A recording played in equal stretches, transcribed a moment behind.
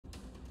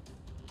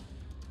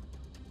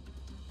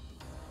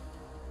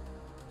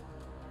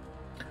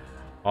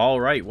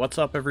Alright, what's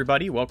up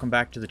everybody? Welcome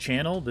back to the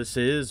channel. This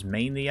is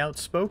Main the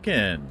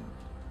Outspoken.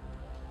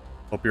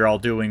 Hope you're all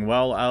doing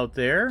well out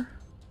there.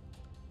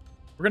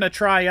 We're going to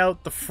try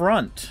out The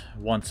Front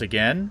once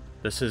again.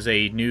 This is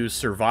a new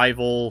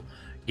survival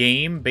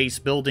game, base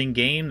building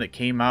game that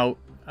came out,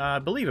 I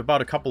believe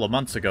about a couple of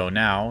months ago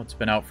now. It's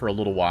been out for a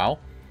little while.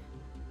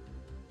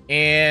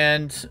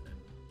 And,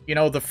 you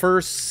know, the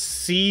first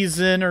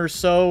season or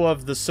so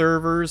of the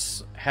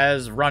servers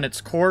has run its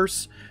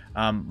course.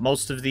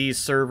 Most of these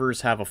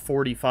servers have a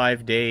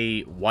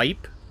 45-day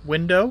wipe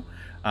window.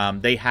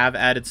 They have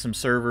added some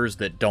servers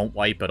that don't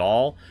wipe at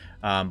all,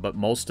 but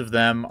most of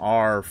them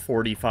are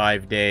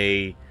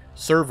 45-day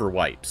server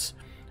wipes.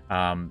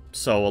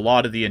 So a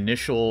lot of the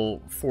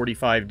initial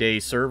 45-day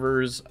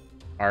servers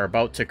are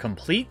about to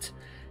complete,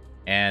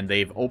 and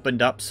they've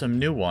opened up some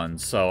new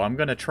ones. So I'm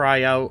going to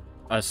try out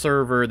a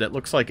server that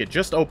looks like it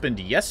just opened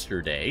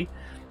yesterday,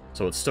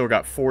 so it's still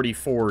got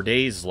 44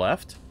 days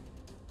left.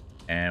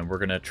 And we're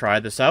going to try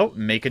this out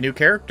and make a new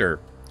character.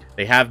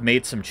 They have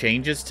made some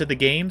changes to the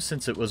game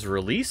since it was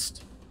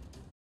released.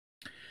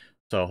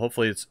 So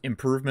hopefully it's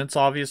improvements,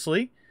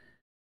 obviously.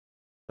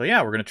 So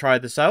yeah, we're going to try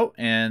this out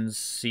and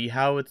see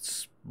how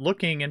it's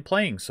looking and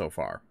playing so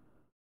far.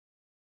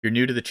 If you're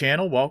new to the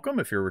channel, welcome.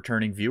 If you're a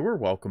returning viewer,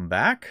 welcome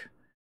back.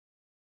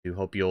 I do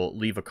hope you'll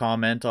leave a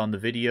comment on the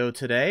video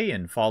today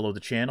and follow the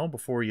channel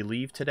before you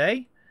leave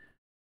today.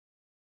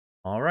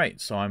 Alright,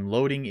 so I'm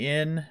loading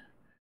in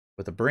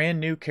with a brand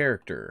new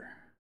character.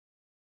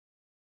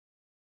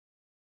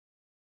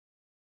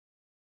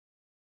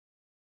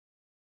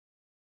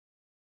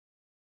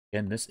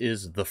 Again, this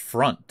is The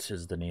Front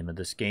is the name of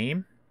this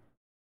game.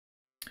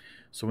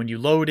 So when you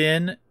load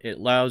in, it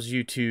allows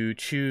you to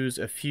choose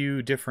a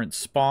few different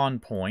spawn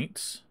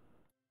points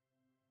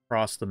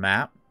across the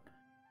map.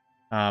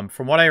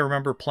 From what I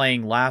remember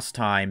playing last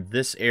time,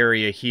 this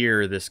area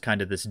here, this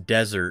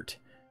desert,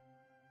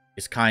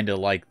 is kind of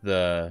like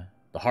the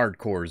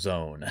hardcore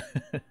zone.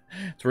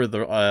 It's where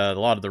a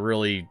lot of the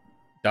really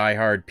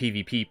die-hard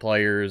PvP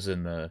players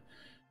and the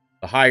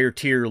higher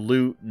tier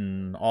loot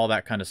and all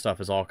that kind of stuff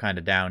is all kind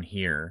of down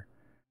here.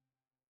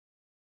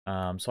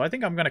 So I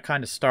think I'm going to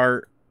kind of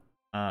start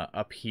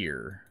up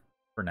here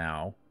for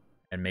now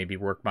and maybe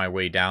work my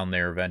way down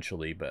there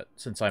eventually. But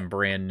since I'm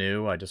brand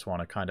new, I just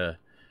want to kind of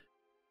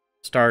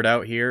start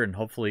out here and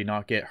hopefully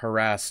not get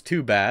harassed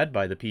too bad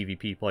by the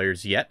PvP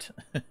players yet.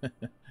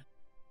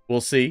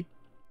 We'll see.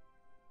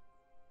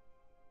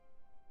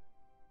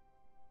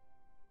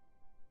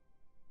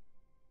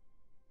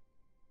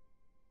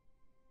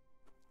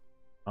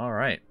 All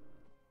right.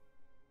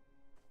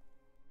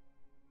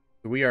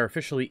 We are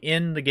officially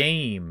in the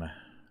game.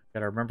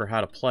 Gotta remember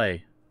how to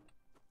play.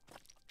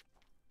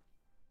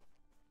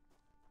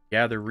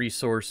 Gather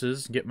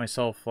resources, get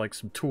myself like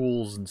some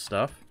tools and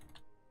stuff.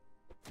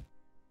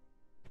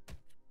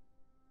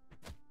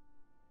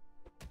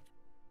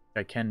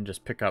 I can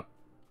just pick up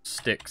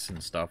sticks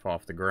and stuff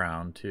off the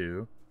ground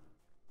too.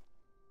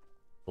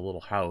 The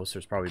little house,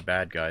 there's probably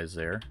bad guys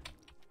there.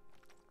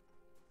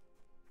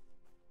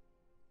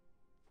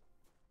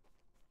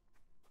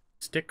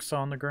 Sticks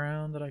on the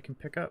ground that I can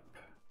pick up.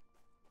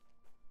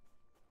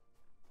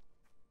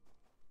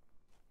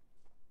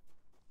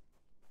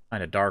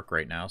 Kind of dark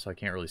right now, so I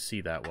can't really see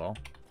that well.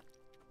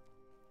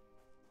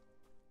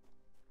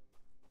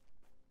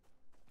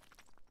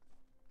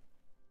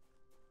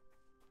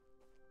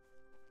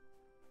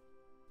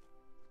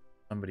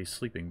 Somebody's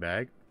sleeping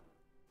bag.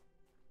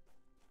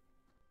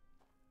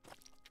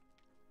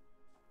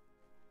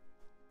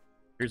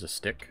 Here's a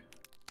stick.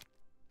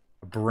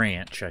 A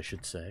branch, I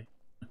should say.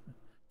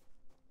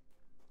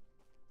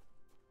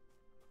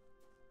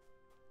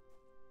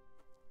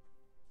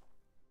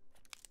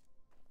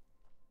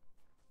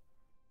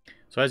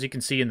 So as you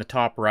can see in the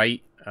top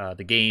right,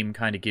 the game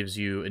kind of gives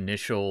you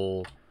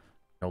initial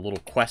little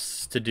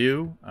quests to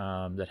do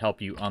that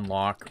help you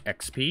unlock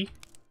XP.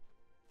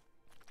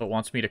 So it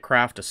wants me to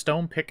craft a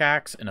stone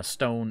pickaxe and a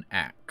stone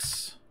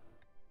axe.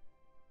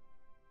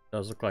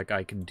 Does look like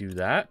I can do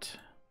that.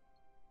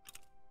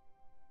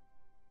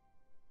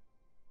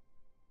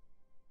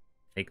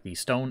 Make the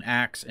stone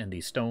axe and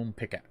the stone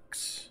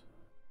pickaxe.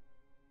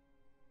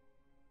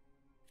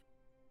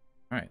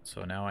 Alright,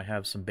 so now I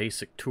have some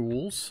basic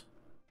tools.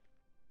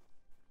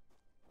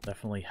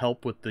 Definitely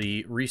help with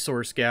the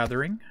resource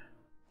gathering.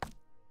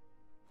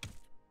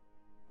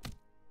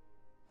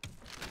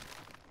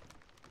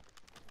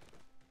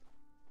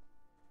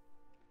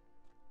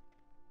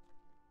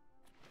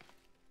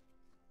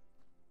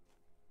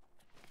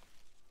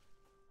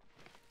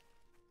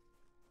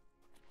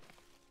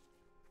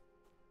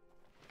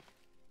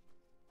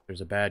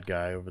 There's a bad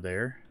guy over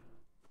there.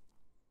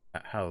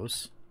 That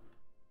house.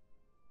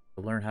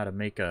 To learn how to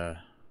make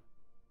a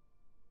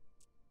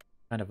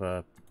kind of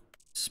a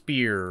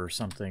spear or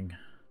something.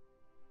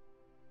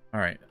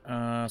 Alright,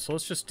 so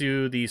let's just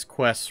do these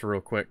quests real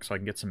quick so I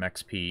can get some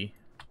XP.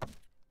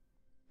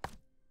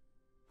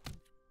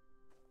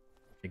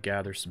 To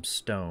gather some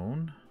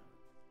stone.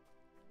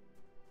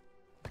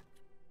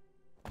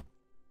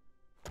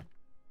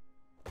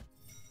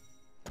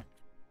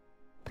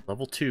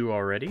 Level 2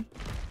 already.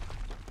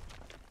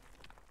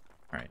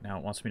 Alright, now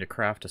it wants me to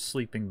craft a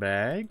sleeping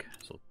bag.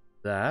 So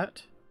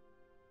that.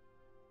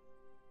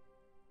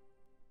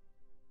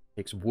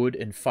 Takes wood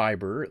and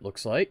fiber, it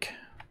looks like.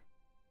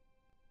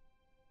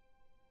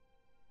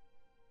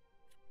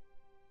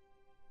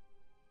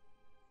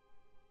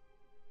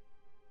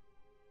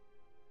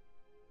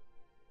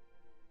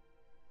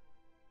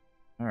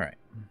 Alright.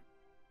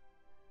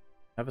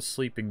 Have a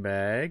sleeping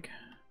bag.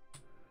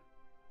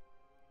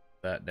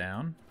 That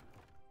down.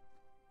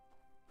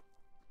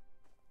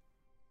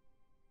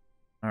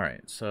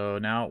 Alright, so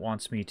now it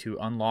wants me to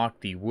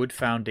unlock the wood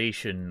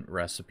foundation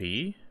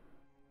recipe.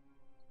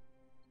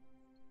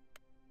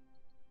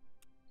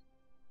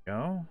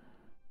 Go.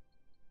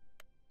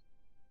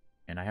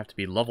 And I have to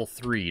be level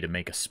 3 to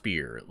make a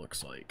spear, it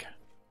looks like.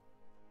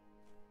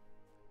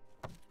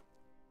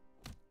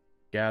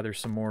 Gather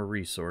some more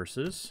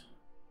resources.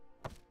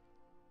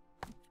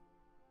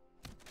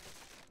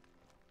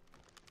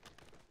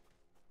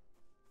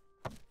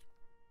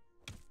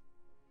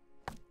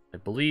 I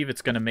believe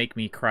it's going to make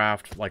me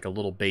craft like a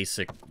little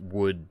basic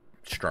wood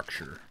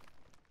structure.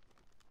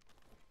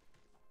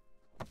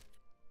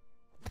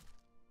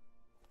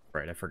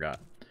 Right, I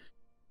forgot.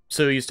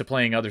 So used to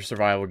playing other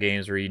survival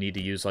games where you need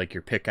to use like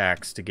your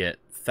pickaxe to get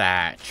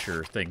thatch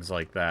or things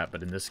like that,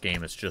 but in this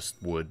game it's just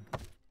wood.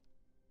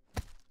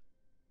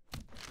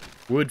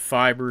 Wood,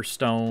 fiber,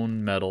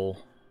 stone, metal.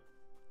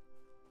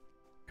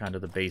 Kind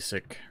of the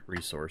basic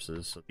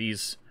resources. So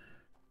these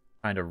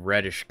kind of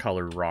reddish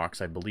colored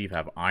rocks, I believe,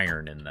 have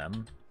iron in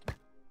them.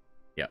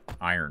 Yep,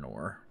 iron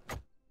ore.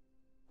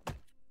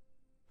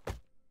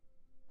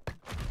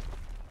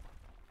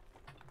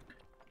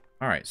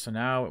 Alright, so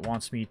now it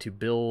wants me to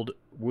build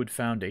wood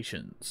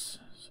foundations.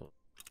 So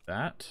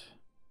that.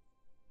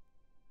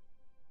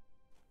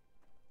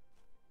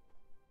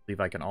 I believe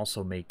I can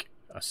also make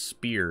a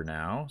spear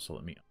now, so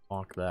let me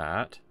unlock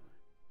that.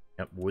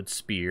 Yep, wood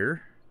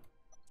spear.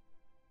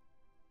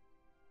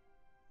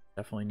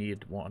 Definitely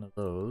need one of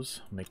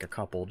those. Make a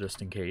couple just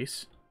in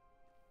case.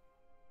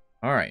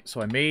 Alright,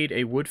 so I made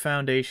a wood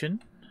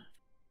foundation.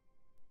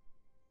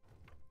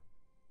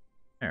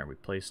 There, we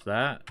placed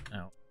that.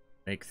 Now,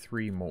 make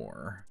 3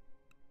 more.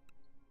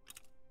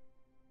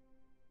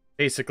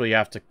 Basically, you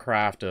have to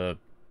craft a,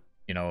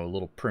 you know, a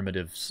little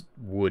primitive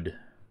wood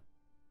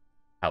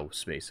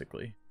house,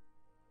 basically.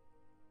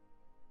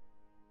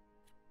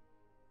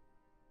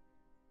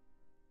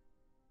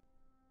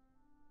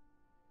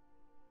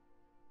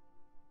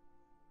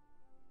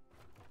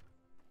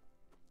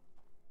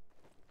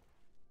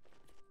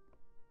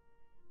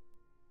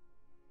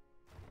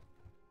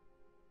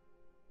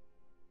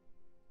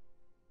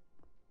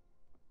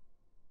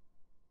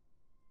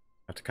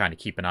 Have to kind of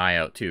keep an eye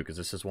out too, because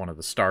this is one of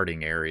the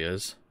starting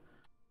areas.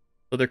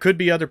 So there could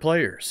be other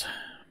players.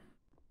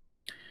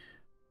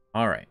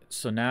 Alright,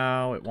 so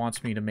now it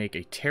wants me to make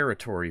a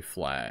territory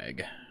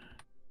flag.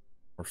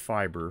 Or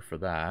fiber for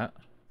that.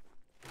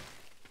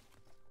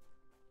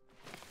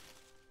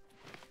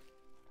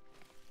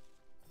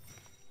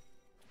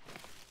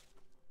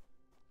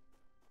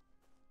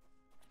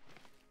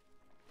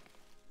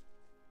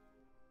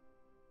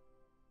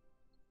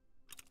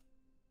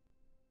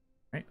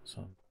 Alright,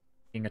 so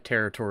a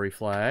territory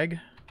flag.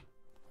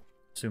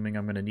 Assuming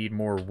I'm going to need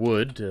more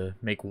wood to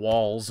make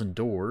walls and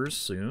doors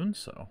soon,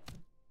 so.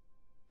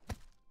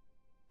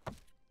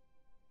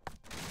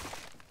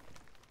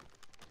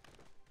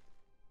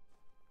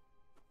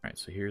 Alright,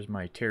 so here's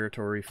my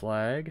territory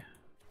flag.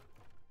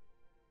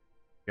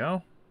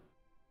 Go.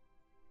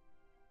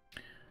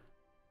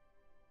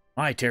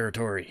 My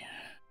territory.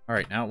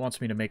 Alright, now it wants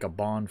me to make a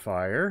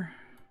bonfire.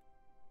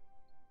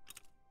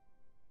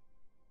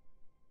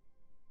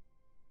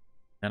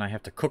 Then I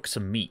have to cook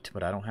some meat,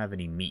 but I don't have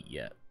any meat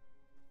yet.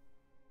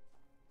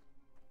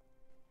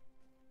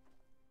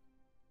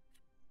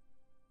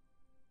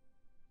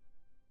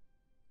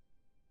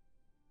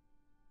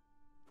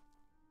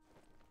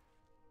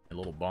 A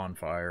little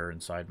bonfire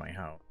inside my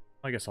house.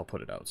 I guess I'll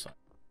put it outside.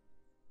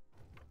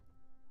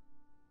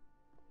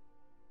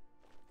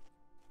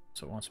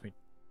 So it wants me to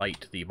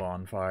light the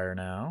bonfire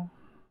now.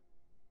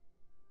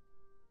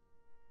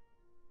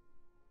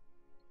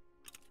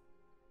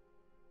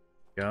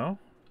 Go.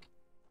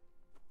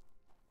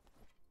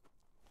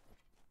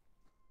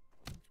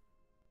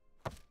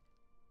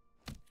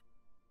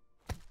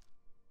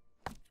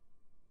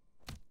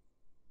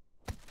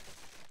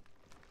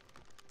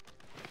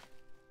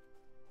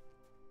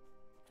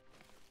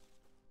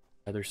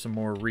 Gather some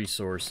more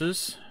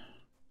resources.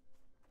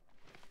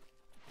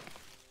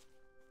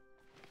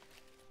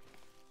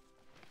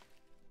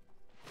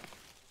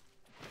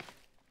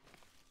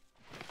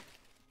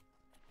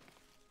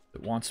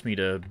 It wants me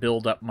to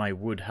build up my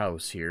wood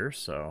house here,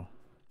 so.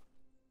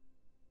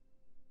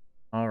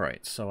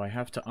 Alright, so I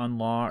have to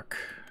unlock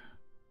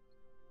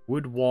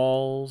wood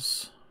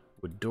walls,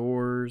 wood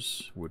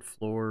doors, wood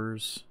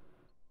floors.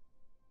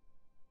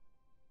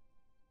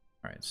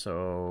 Alright,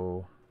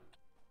 so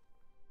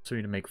we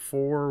need to make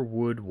 4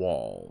 wood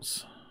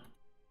walls.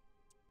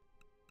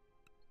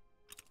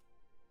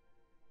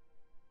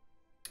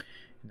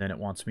 Then it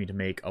wants me to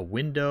make a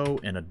window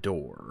and a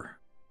door.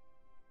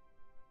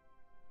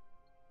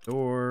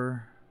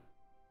 Door.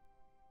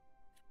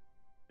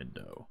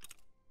 Window.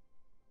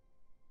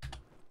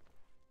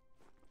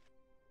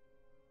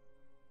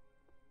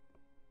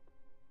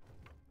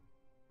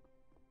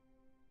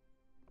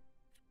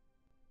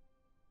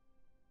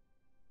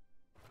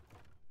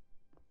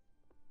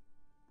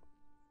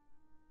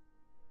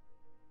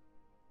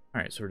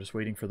 Alright, so we're just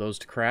waiting for those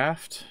to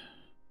craft.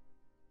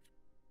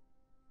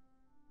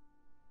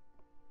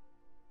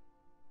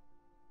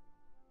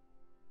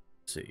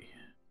 Let's see.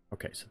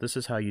 Okay, so this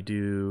is how you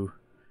do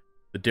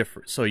the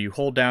different. So you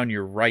hold down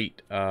your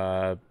right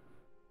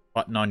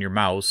button on your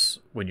mouse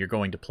when you're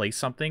going to place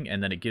something,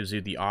 and then it gives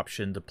you the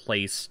option to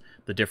place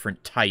the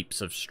different types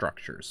of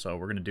structures. So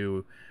we're going to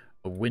do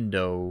a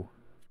window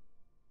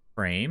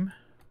frame.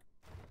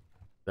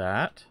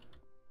 That.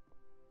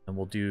 And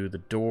we'll do the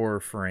door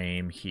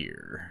frame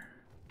here.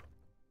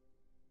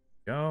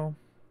 Go.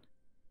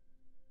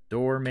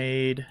 Door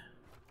made.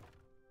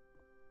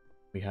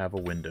 We have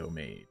a window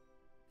made.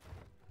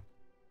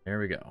 There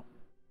we go.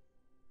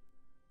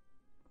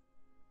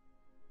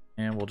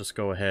 And we'll just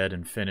go ahead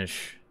and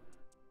finish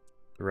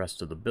the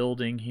rest of the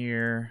building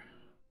here.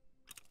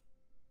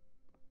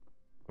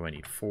 Oh, I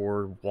need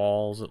 4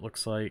 walls, it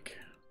looks like.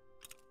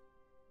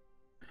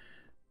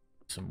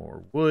 Some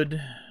more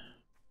wood.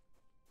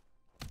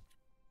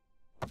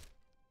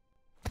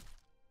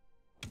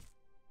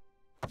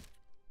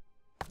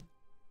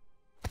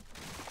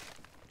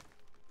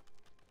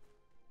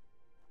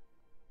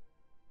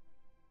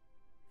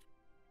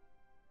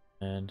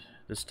 And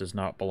this does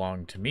not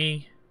belong to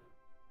me.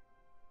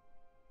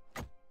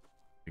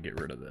 Get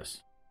rid of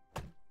this.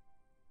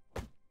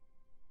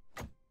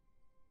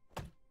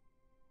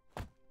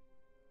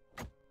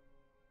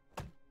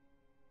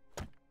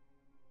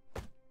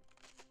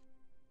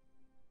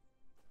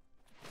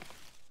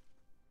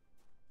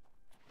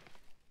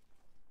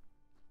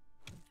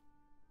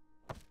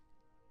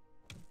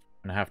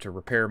 I'm gonna have to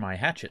repair my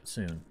hatchet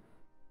soon.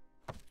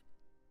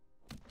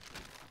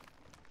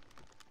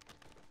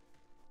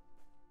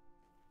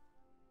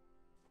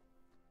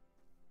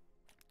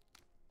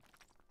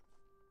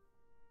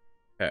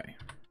 Okay.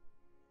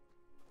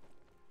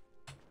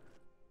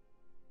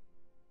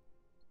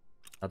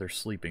 Another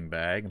sleeping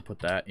bag, and put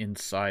that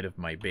inside of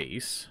my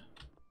base.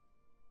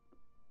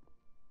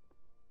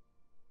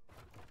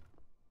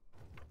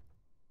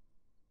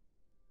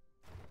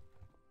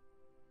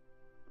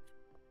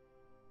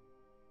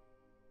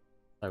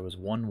 I was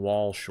 1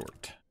 wall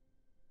short.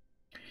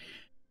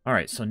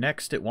 Alright, so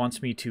next it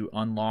wants me to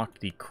unlock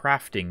the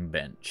crafting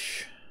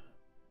bench.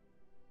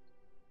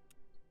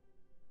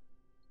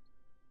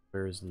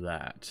 Where's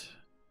that?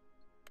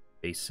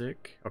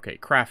 Basic. Okay,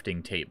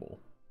 crafting table.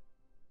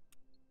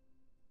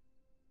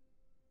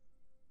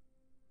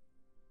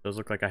 Does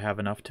look like I have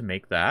enough to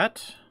make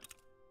that.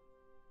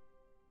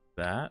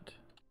 That.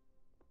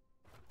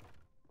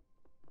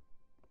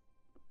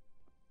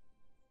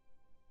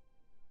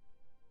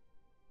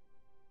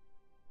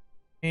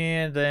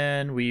 And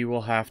then we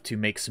will have to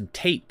make some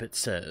tape, it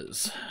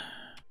says.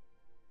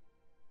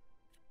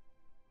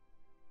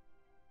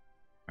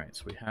 Alright,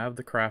 so we have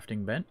the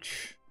crafting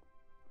bench.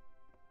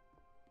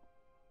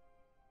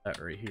 That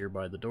right here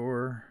by the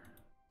door.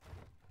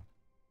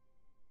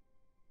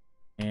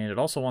 And it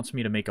also wants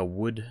me to make a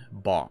wood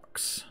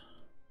box.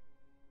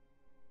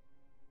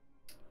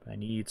 I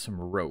need some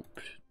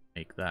rope to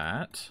make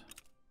that.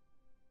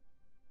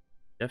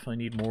 Definitely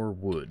need more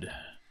wood.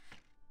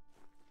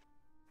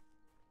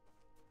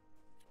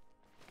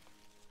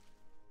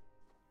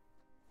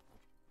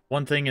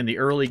 One thing in the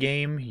early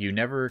game, you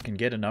never can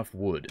get enough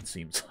wood, it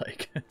seems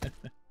like.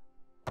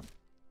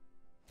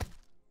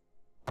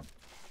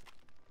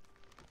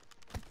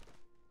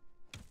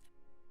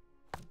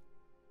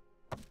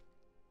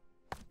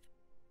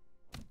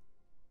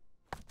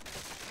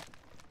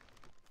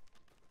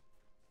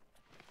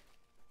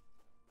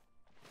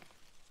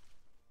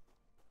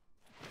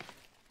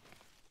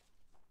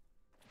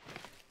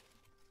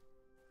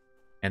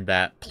 And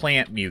that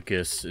plant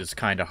mucus is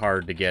kind of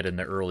hard to get in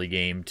the early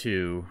game,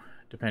 too,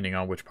 depending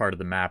on which part of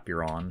the map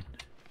you're on.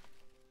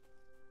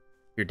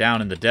 If you're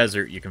down in the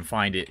desert, you can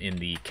find it in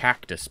the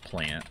cactus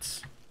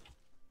plants.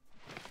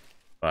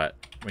 But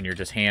when you're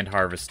just hand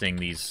harvesting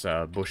these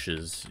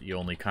bushes, you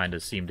only kind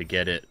of seem to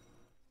get it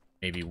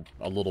maybe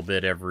a little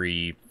bit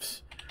every,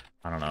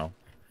 I don't know,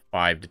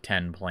 5 to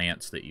 10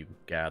 plants that you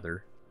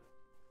gather.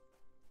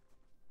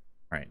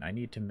 Alright, I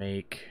need to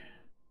make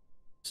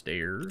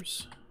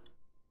stairs.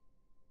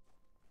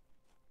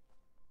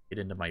 Get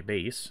into my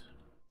base.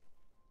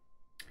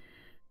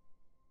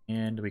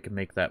 And we can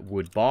make that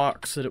wood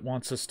box that it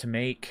wants us to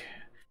make.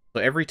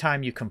 So every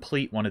time you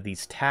complete one of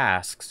these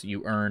tasks,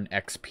 you earn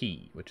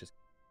XP, which is...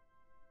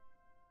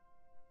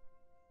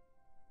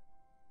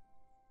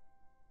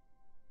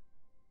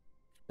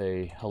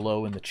 Say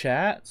hello in the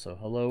chat. So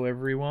hello,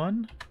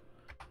 everyone.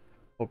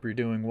 Hope you're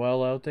doing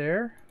well out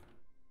there.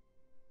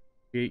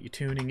 Appreciate you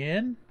tuning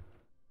in.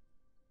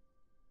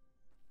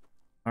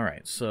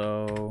 Alright,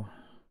 so...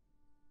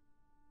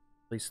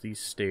 Place these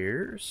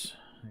stairs.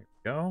 There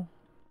we go.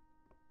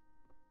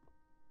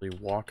 Really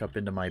walk up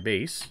into my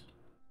base.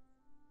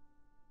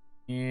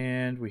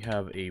 And we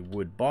have a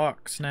wood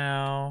box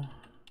now.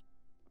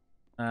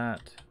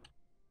 That.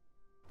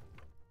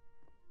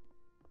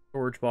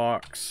 Storage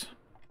box.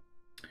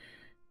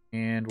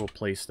 And we'll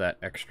place that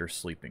extra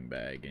sleeping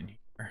bag in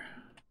here.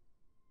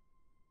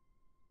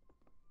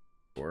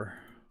 There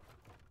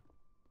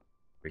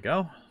we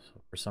go.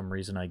 So for some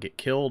reason I get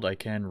killed, I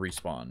can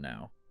respawn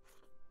now.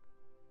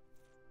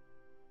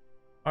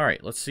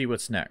 Alright, let's see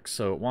what's next.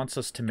 So it wants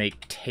us to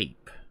make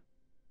tape.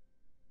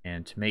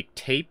 And to make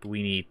tape,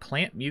 we need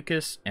plant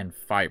mucus and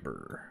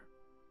fiber.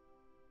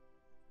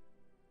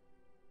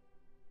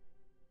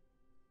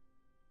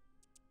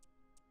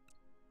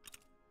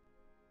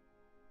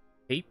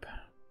 Tape.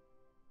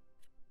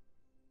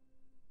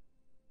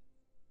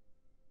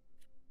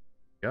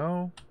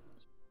 Go.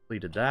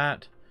 Completed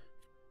that.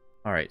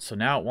 Alright, so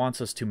now it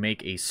wants us to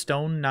make a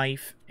stone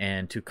knife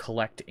and to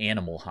collect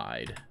animal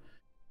hide.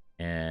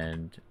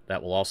 And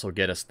that will also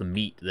get us the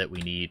meat that we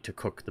need to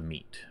cook the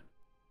meat.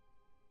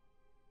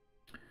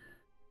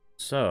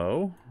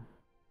 So,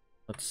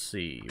 let's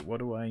see. What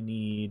do I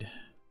need?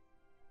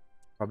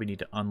 Probably need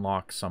to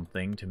unlock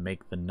something to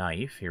make the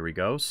knife. Here we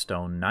go.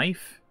 Stone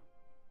knife.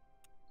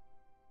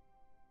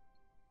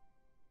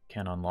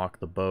 Can unlock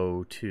the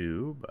bow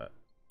too, but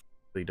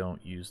we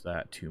don't use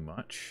that too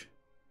much.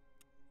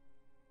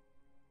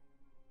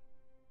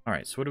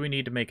 Alright, so what do we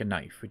need to make a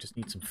knife? We just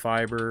need some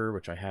fiber,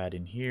 which I had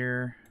in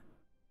here.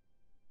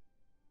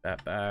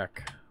 That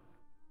back.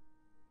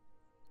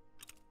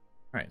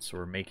 Alright, so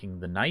we're making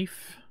the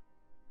knife.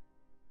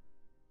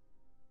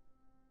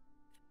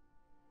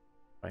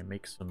 If I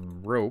make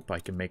some rope, I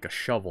can make a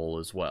shovel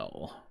as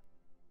well.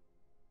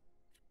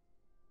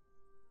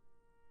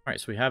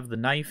 Alright, so we have the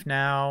knife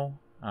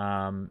now,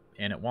 and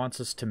it wants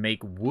us to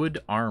make wood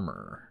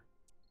armor.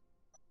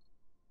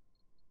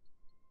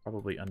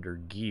 Probably under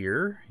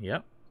gear,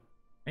 yep.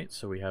 Alright,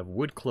 so we have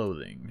wood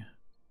clothing.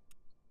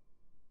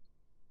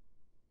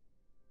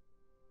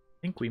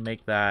 I think we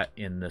make that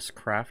in this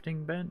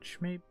crafting bench,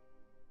 maybe?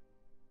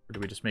 Or do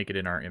we just make it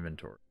in our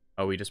inventory?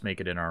 Oh, we just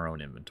make it in our own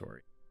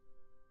inventory.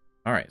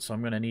 Alright, so I'm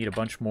going to need a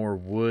bunch more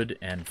wood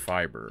and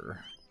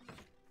fiber.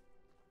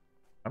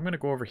 I'm going to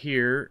go over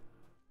here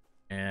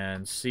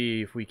and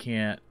see if we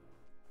can't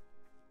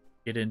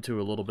get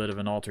into a little bit of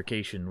an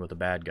altercation with a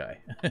bad guy.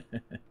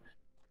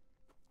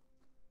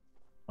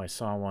 I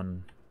saw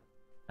one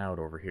out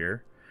over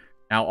here.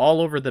 Now,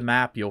 all over the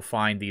map, you'll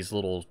find these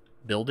little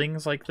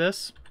buildings like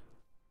this.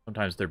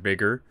 Sometimes they're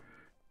bigger.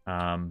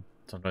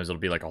 Sometimes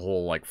it'll be like a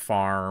whole like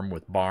farm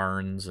with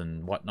barns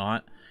and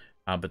whatnot.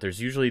 But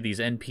there's usually these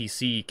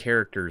NPC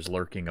characters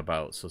lurking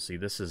about. So see,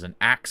 this is an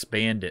axe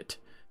bandit.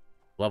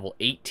 Level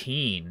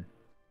 18.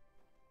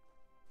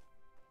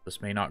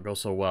 This may not go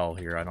so well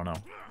here, I don't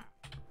know.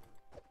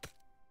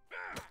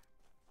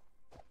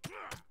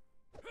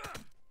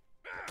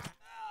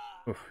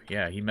 Oof,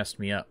 yeah, he messed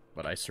me up,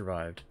 but I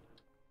survived.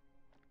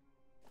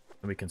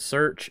 And we can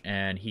search,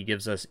 and he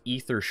gives us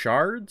ether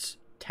shards,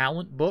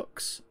 talent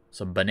books,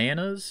 some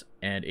bananas,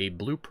 and a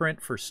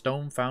blueprint for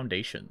stone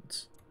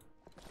foundations.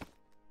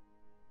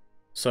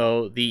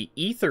 So the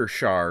ether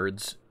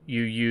shards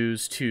you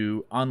use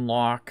to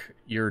unlock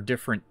your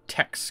different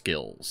tech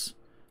skills.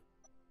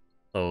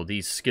 So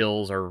these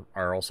skills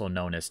are also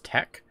known as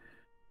tech.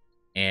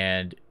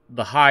 And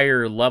the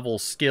higher level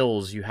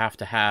skills, you have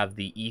to have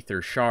the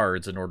ether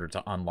shards in order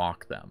to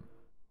unlock them.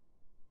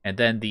 And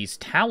then these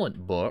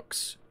talent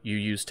books you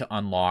use to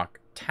unlock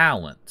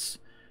talents.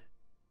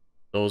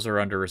 Those are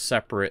under a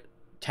separate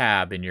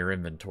tab in your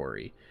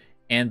inventory.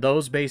 And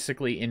those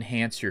basically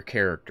enhance your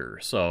character.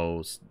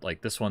 So,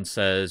 like this one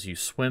says you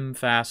swim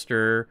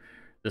faster.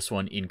 This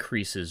one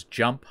increases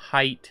jump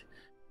height.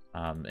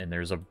 And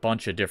there's a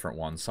bunch of different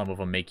ones. Some of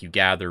them make you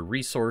gather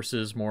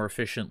resources more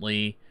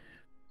efficiently.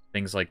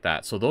 Things like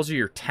that. So those are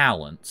your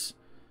talents.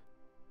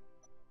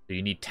 So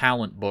you need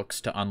talent books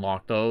to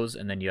unlock those.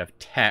 And then you have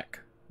tech,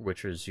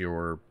 which is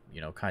your,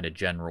 you know, kind of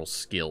general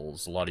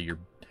skills. A lot of your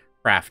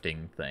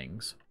crafting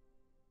things.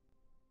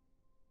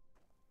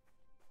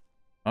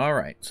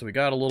 Alright, so we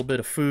got a little bit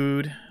of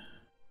food.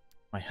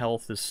 My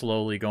health is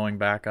slowly going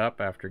back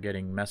up after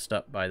getting messed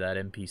up by that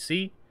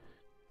NPC.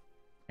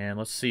 And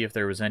let's see if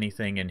there was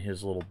anything in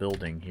his little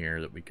building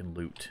here that we can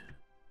loot.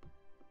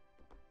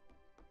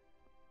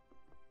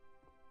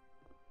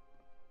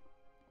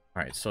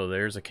 Alright, so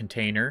there's a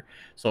container.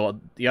 So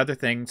the other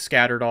thing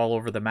scattered all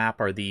over the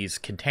map are these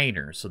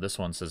containers. So this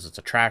one says it's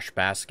a trash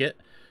basket.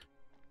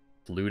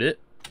 Loot it.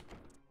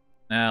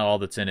 Now all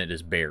that's in it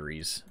is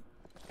berries.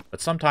 But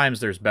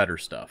sometimes there's better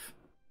stuff.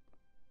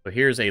 So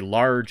here's a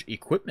large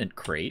equipment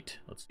crate.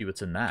 Let's see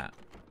what's in that.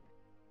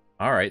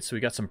 Alright, so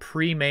we got some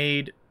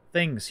pre-made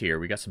things here.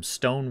 We got some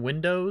stone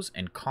windows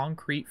and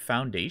concrete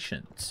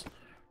foundations.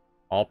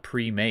 All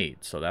pre-made,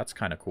 so that's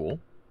kind of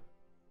cool.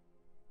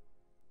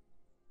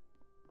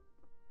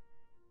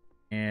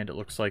 And it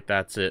looks like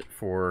that's it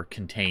for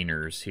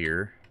containers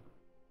here.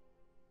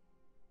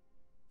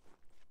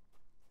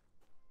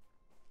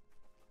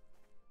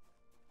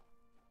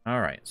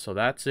 Alright, so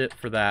that's it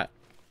for that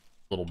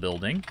little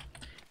building.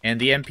 And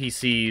the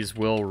NPCs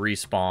will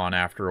respawn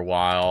after a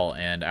while,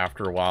 and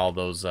after a while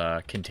those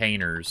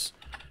containers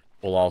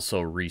will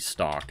also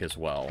restock as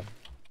well.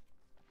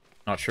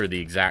 Not sure the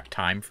exact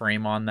time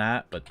frame on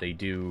that, but they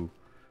do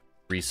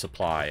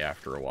resupply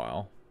after a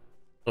while.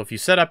 So if you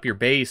set up your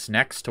base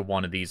next to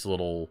one of these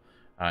little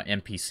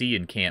NPC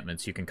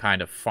encampments, you can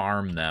kind of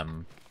farm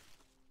them,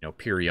 you know,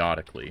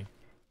 periodically,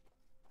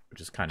 which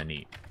is kind of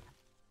neat.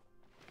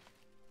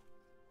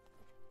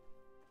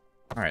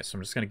 Alright, so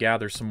I'm just going to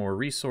gather some more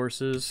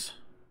resources.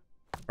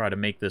 Try to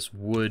make this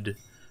wood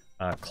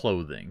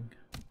clothing.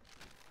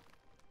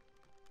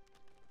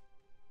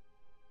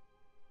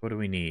 What do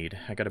we need?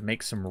 I got to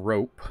make some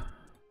rope.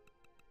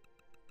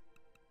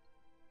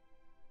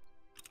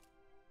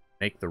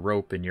 Make the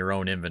rope in your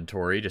own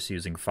inventory, just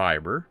using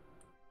fiber.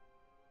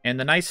 And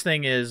the nice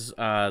thing is,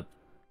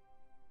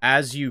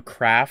 as you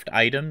craft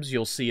items,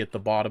 you'll see at the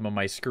bottom of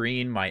my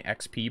screen, my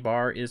XP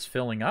bar is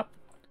filling up.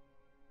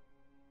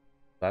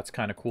 That's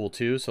kind of cool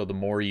too. So the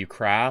more you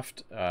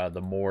craft,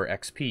 the more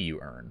XP you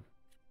earn.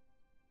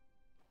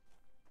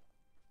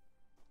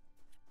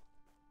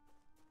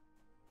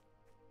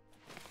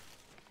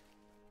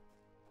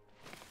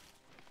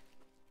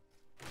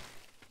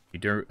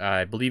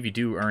 I believe you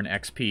do earn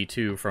XP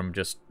too from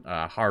just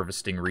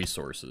harvesting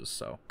resources,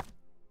 so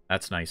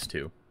that's nice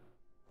too.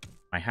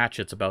 My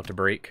hatchet's about to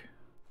break.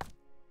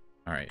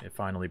 Alright, it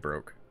finally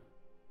broke.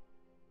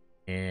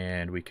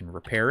 And we can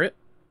repair it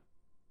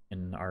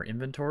in our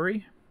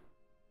inventory.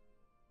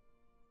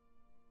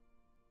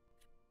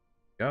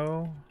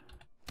 Go.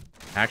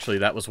 Actually,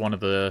 that was one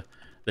of the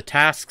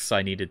tasks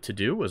I needed to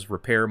do, was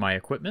repair my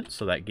equipment,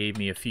 so that gave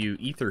me a few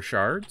ether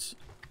shards.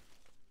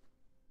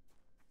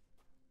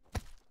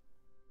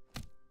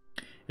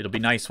 It'll be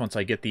nice once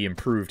I get the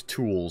improved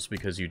tools,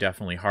 because you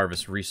definitely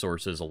harvest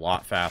resources a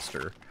lot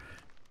faster.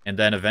 And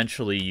then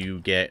eventually you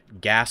get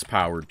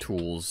gas-powered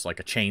tools, like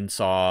a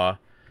chainsaw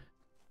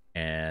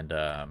and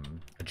a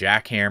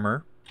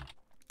jackhammer,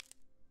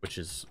 which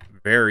is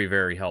very,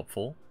 very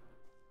helpful.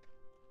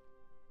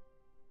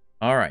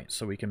 Alright,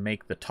 so we can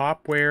make the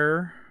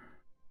topware.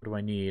 What do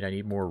I need? I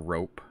need more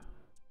rope.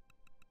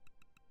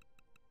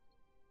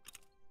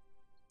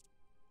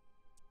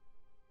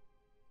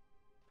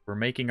 We're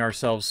making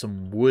ourselves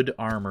some wood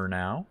armor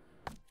now.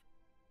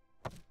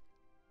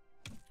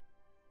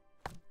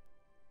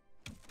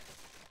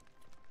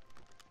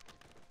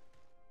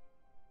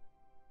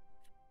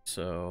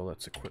 So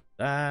let's equip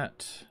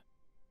that.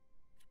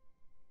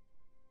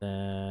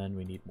 Then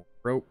we need more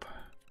rope.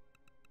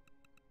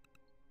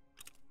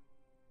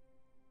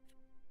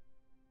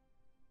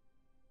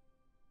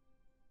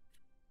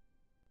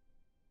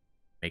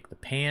 Make the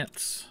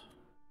pants,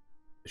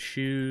 the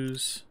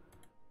shoes,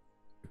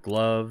 the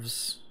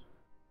gloves.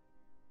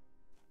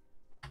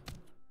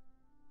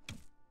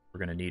 We're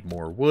going to need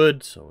more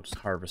wood, so we'll just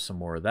harvest some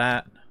more of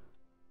that.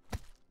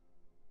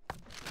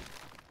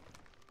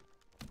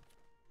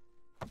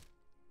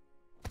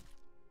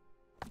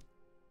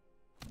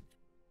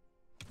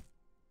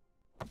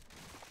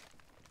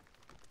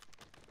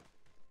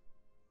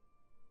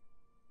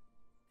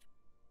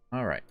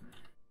 All right.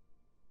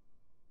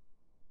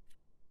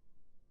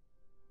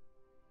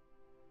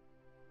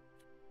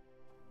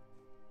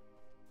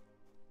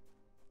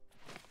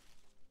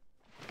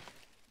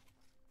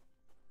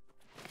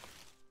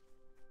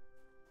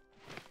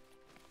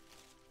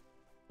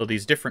 So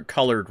these different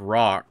colored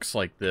rocks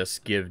like this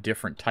give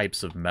different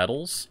types of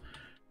metals.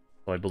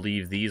 So I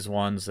believe these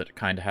ones that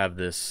kind of have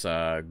this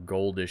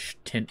goldish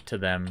tint to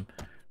them,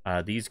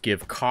 these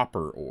give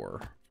copper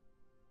ore.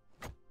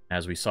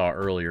 As we saw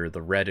earlier,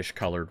 the reddish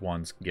colored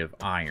ones give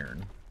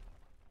iron.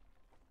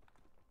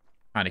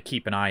 Kind of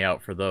keep an eye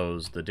out for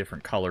those. The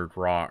different colored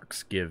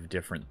rocks give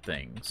different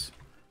things.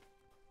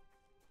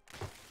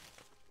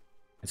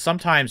 And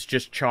sometimes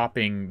just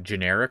chopping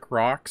generic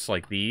rocks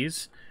like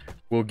these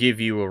will give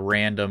you a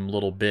random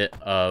little bit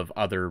of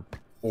other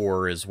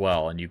ore as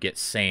well, and you get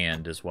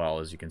sand as well,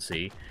 as you can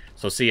see.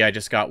 So see, I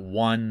just got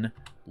one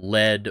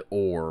lead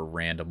ore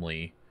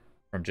randomly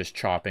from just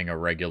chopping a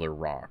regular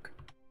rock.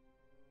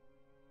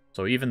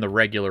 So even the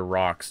regular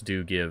rocks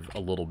do give a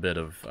little bit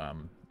of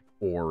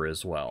ore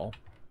as well.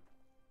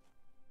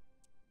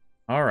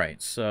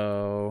 Alright,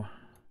 so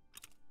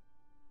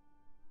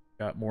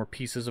got more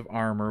pieces of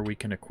armor we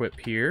can equip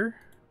here.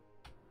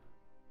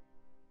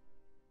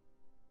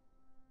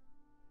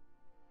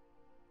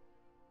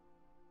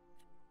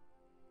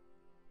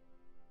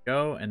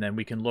 Go, and then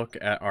we can look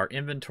at our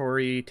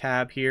inventory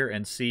tab here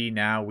and see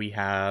now we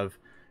have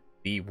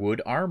the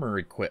wood armor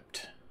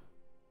equipped.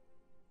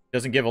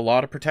 Doesn't give a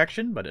lot of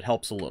protection, but it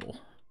helps a little.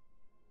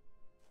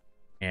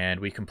 And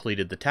we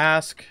completed the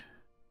task.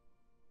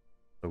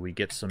 So we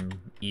get some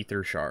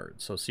ether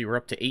shards. So see, we're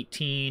up to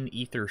 18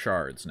 ether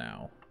shards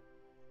now.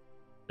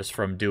 Just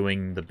from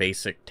doing the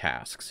basic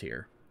tasks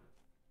here.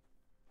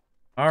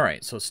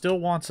 Alright, so it still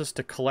wants us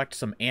to collect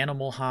some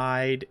animal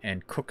hide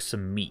and cook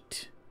some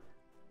meat.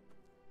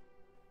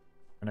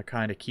 I'm going to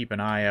kind of keep an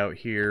eye out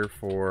here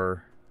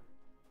for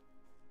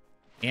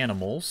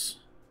animals.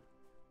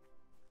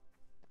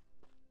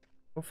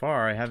 So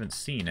far, I haven't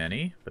seen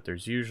any, but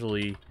there's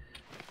usually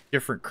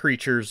different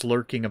creatures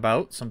lurking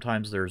about.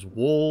 Sometimes there's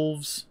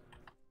wolves.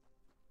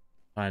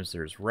 Sometimes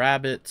there's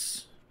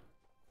rabbits.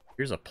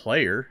 Here's a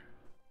player.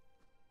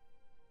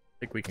 I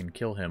think we can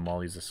kill him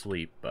while he's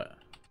asleep, but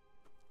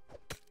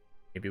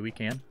maybe we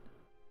can.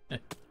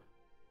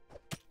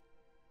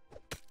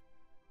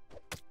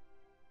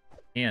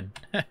 Can.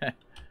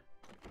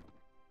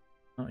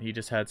 Oh, he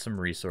just had some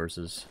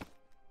resources.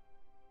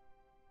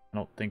 I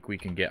don't think we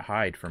can get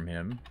hide from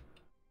him.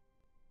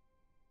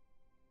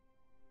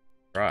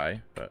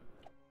 Try, but...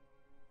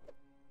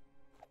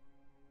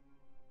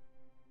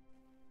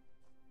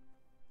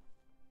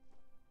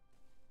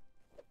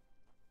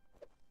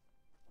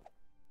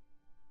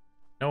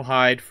 no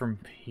hide from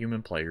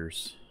human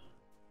players.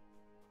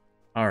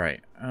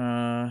 Alright,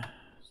 let's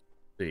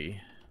see.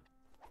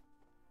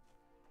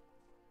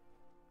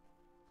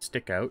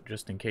 Stick out,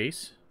 just in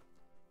case.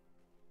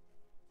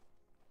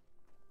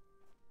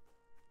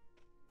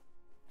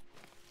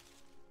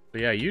 So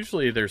yeah,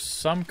 usually there's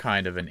some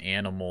kind of an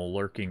animal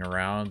lurking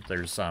around.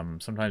 There's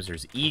sometimes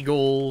there's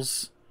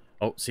eagles.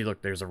 Oh, see,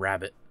 look, there's a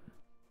rabbit.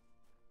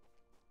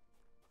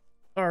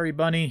 Sorry,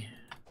 bunny.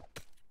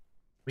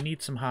 We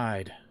need some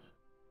hide.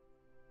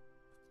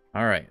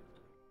 Alright.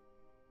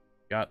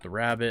 Got the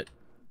rabbit.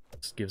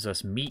 This gives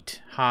us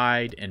meat,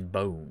 hide, and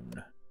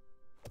bone.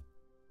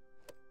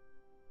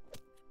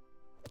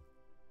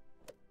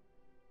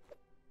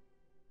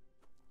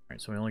 Alright,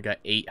 so we only got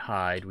 8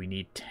 hide. We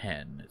need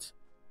 10.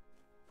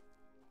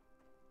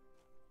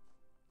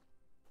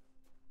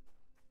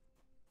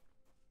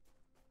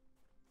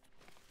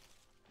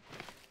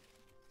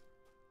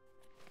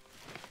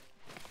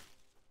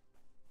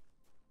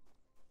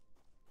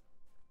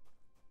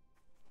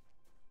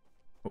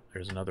 Oh,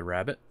 there's another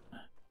rabbit.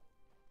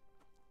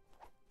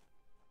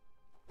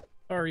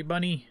 Sorry,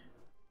 bunny.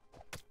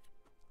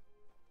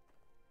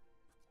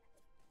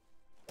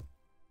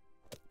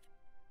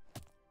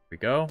 Here we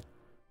go.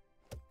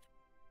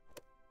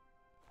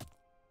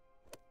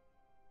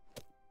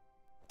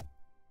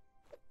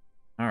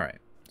 Alright,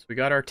 so we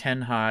got our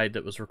 10 hide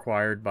that was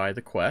required by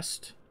the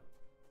quest.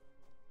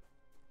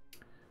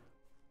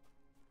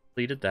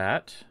 Completed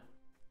that.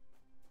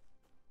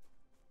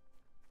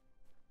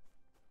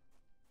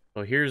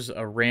 So here's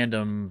a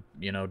random,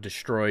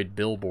 destroyed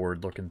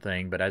billboard looking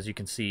thing, but as you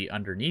can see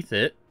underneath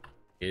it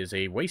is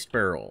a waste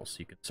barrel. So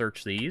you can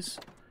search these,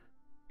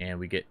 and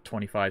we get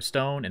 25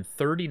 stone and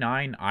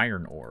 39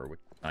 iron ore, which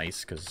is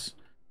nice because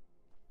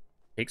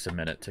it takes a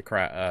minute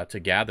to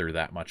gather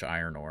that much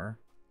iron ore.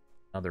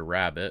 Another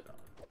rabbit.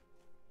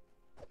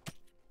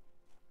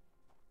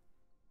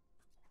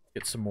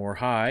 Get some more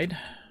hide.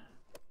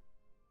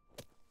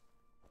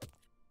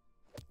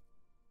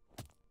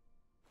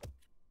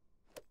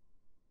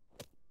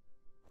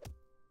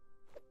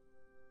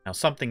 Now,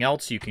 something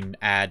else you can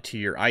add to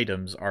your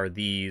items are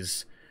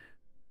these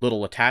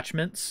little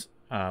attachments.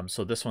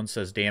 So this one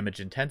says damage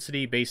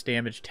intensity, base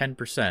damage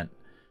 10%.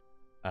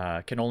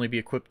 Can only be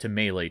equipped to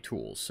melee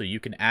tools. So you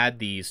can add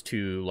these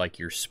to, like,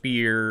 your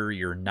spear,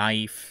 your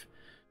knife,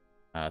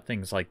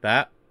 things like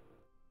that.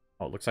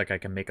 Oh, it looks like I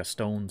can make a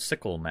stone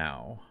sickle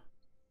now.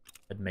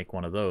 I'd make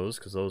one of those,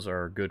 because those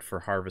are good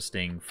for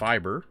harvesting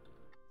fiber.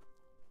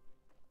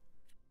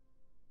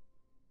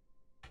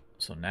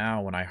 So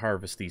now when I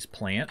harvest these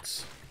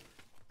plants,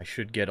 I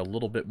should get a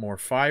little bit more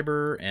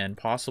fiber and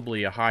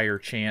possibly a higher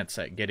chance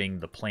at getting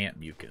the plant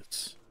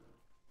mucus.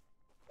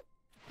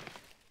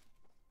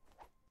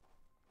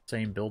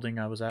 Same building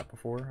I was at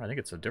before? I think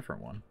it's a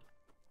different one.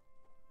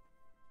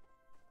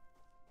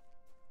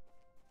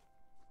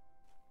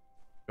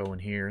 Go in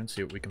here and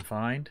see what we can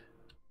find.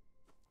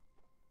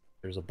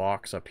 There's a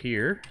box up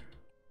here.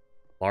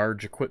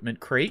 Large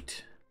equipment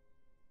crate.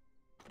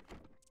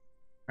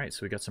 Alright,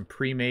 so we got some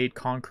pre-made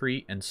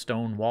concrete and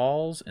stone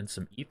walls and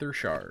some ether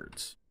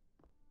shards.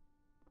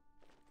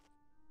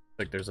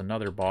 Like there's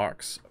another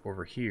box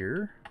over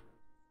here.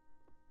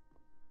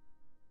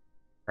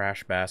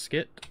 Trash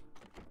basket.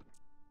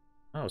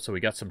 Oh, so we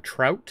got some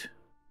trout,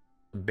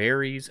 some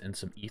berries, and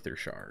some ether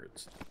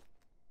shards.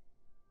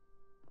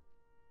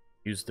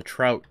 Use the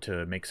trout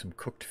to make some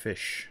cooked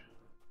fish.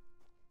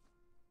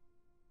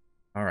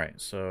 Alright,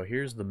 so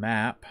here's the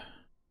map.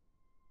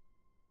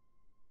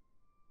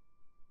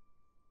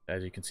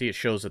 As you can see, it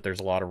shows that there's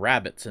a lot of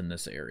rabbits in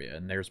this area.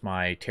 And there's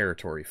my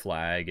territory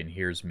flag, and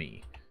here's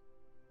me.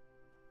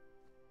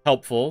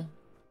 Helpful,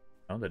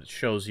 that it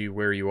shows you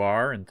where you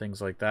are and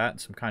things like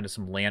that. And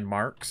some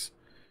landmarks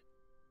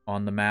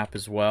on the map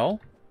as well.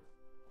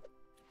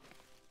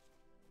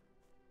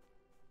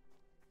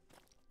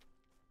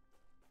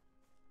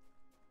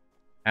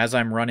 As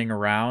I'm running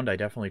around, I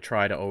definitely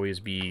try to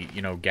always be,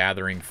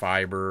 gathering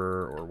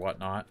fiber or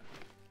whatnot.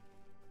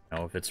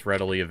 If it's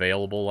readily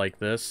available like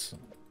this,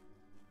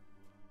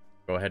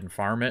 go ahead and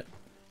farm it.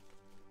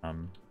 I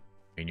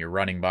mean, you're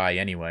running by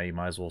anyway. You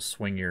might as well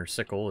swing your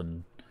sickle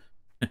and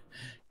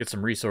get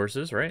some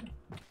resources, right?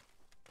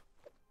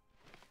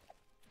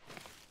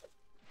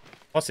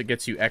 Plus, it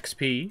gets you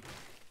XP.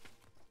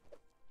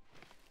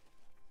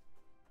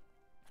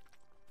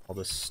 All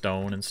this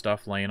stone and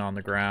stuff laying on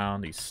the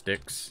ground, these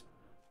sticks.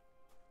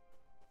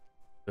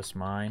 This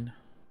mine.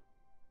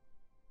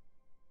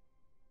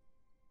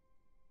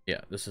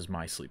 Yeah, this is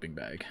my sleeping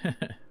bag.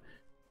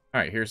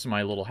 Alright, here's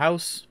my little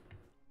house.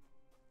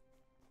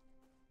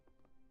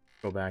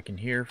 Go back in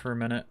here for a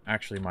minute.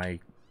 Actually,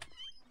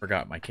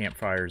 forgot my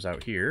campfire's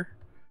out here.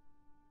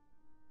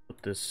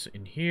 Put this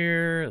in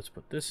here. Let's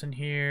put this in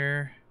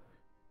here.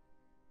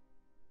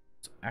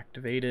 Let's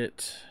activate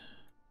it.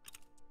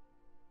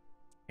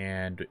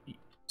 And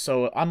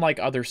so, unlike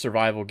other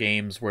survival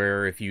games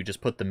where if you just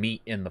put the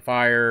meat in the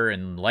fire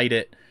and light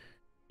it,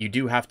 you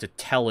do have to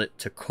tell it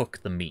to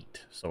cook the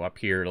meat. So up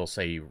here it'll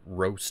say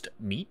roast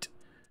meat.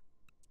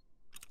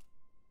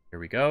 Here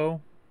we go.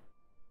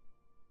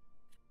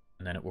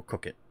 And then it will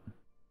cook it.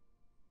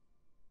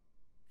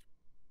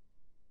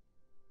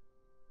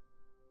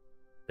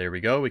 There we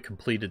go. We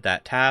completed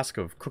that task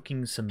of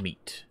cooking some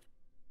meat.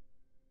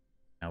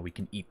 Now we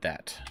can eat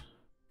that.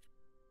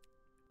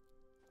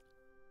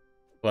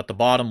 So at the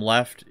bottom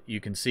left, you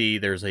can see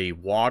there's a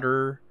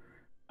water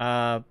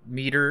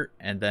meter,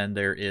 and then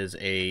there is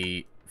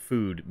a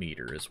food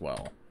meter as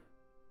well.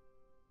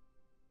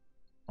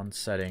 One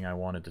setting I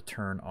wanted to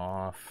turn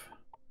off.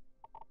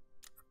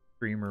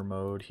 Streamer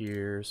mode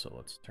here, so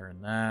let's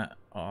turn that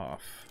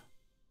off.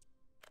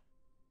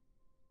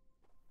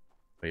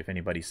 But if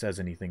anybody says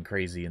anything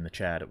crazy in the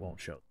chat, it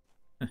won't show.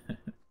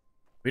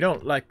 We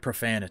don't like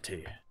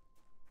profanity.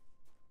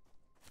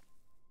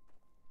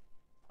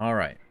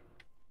 Alright.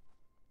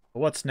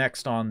 What's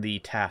next on the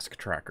task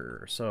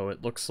tracker? So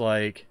it looks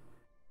like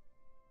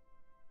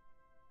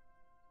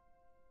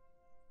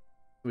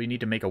we need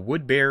to make a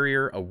wood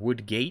barrier, a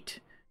wood gate.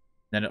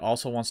 Then it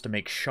also wants to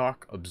make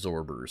shock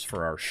absorbers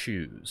for our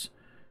shoes.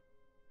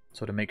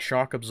 So to make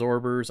shock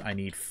absorbers, I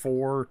need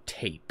 4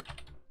 tape.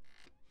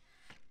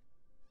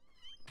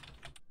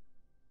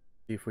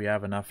 See if we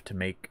have enough to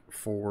make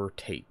 4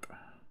 tape.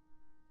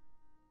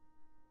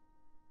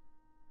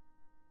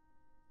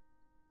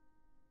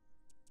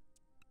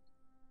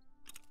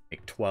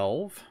 Make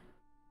 12.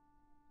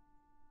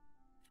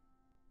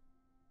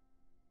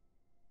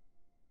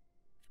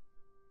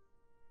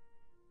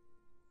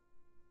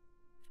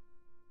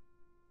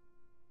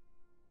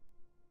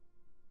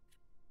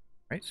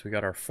 Right, so we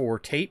got our 4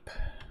 tape.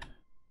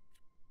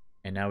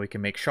 And now we can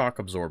make shock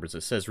absorbers.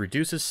 It says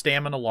reduces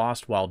stamina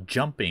lost while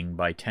jumping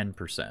by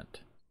 10%.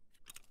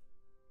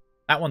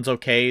 That one's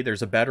okay.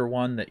 There's a better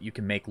one that you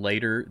can make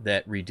later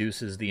that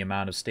reduces the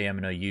amount of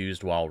stamina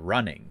used while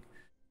running.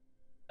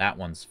 That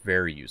one's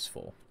very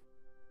useful.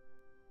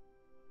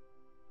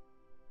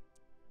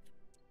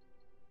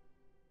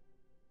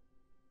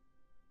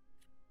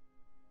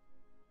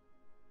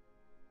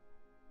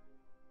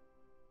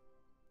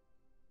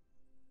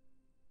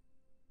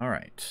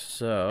 Alright,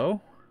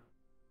 so...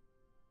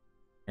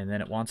 And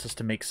then it wants us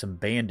to make some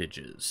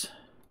bandages.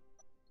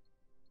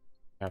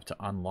 Have to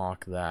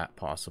unlock that,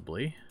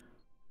 possibly.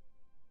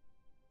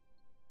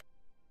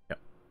 Yep.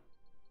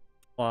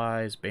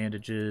 Supplies,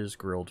 bandages,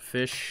 grilled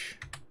fish.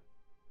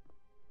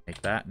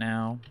 Make that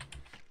now.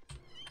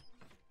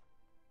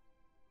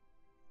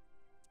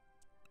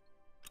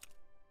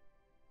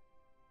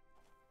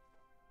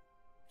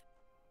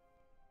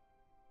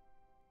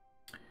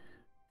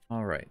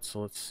 Alright,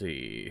 so let's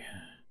see.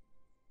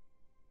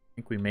 I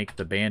think we make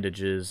the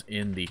bandages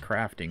in the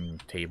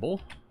crafting table.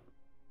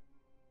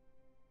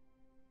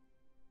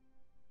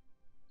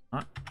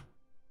 Huh?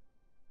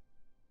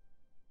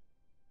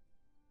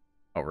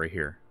 Oh, right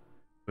here.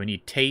 We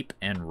need tape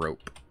and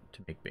rope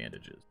to make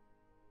bandages.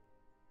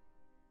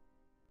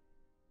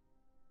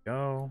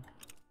 Go.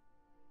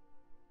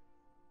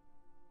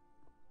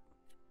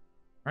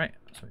 Alright,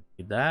 so we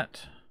need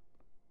that.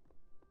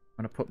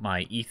 I'm going to put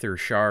my ether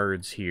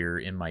shards here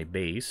in my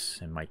base,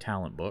 in my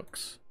talent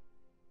books.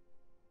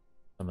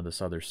 Some of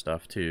this other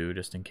stuff too,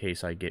 just in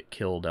case I get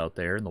killed out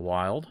there in the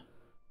wild.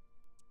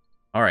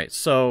 Alright,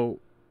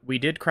 so we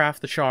did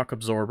craft the shock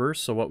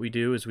absorbers, so what we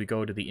do is we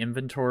go to the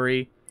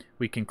inventory,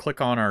 we can click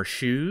on our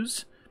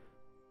shoes,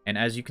 and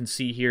as you can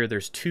see here,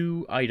 there's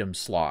 2 item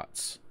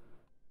slots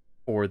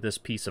for this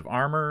piece of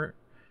armor.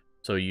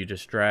 So you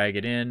just drag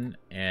it in,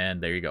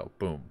 and there you go,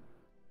 boom,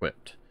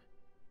 equipped.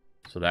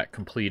 So that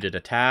completed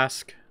a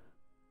task,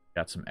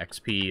 got some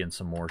XP and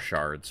some more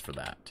shards for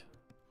that.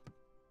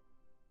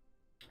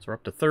 So we're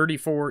up to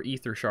 34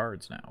 ether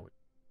shards now.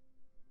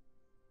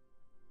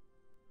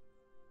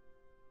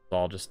 It's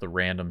all just the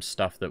random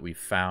stuff that we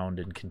found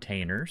in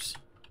containers.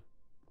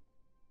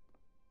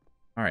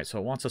 Alright, so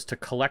it wants us to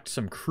collect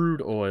some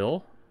crude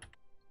oil.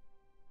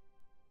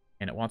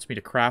 And it wants me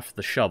to craft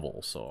the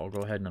shovel. So I'll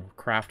go ahead and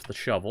craft the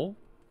shovel.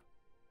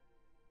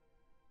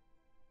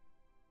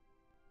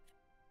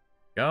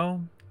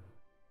 Go.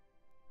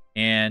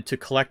 And to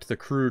collect the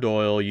crude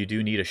oil, you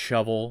do need a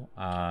shovel.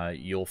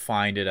 You'll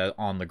find it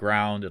on the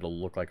ground. It'll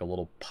look like a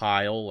little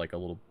pile, like a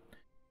little,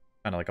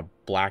 kind of like a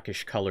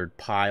blackish colored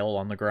pile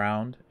on the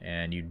ground.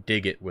 And you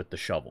dig it with the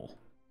shovel.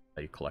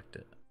 How you collect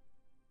it.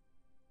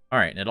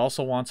 Alright, and it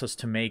also wants us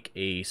to make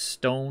a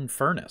stone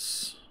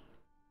furnace.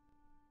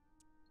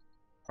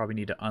 Probably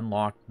need to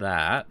unlock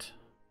that.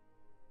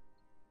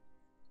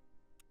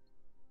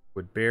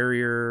 Wood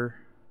barrier.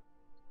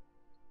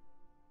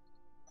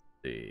 Let's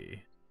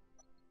see.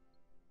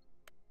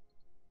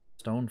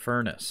 Stone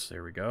furnace.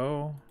 There we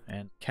go.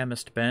 And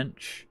chemist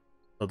bench.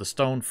 So the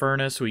stone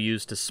furnace we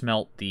use to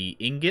smelt the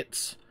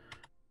ingots.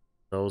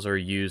 Those are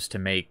used to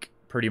make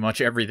pretty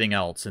much everything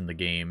else in the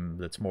game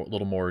that's a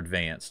little more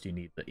advanced. You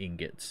need the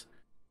ingots.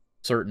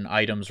 Certain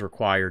items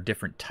require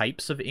different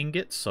types of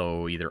ingots,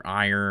 so either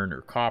iron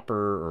or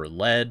copper or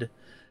lead.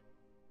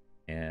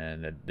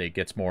 And it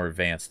gets more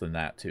advanced than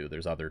that, too.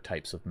 There's other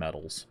types of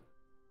metals.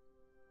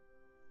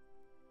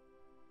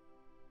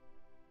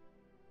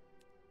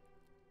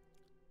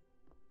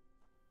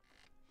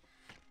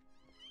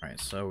 Alright,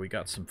 so we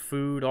got some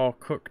food all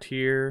cooked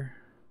here.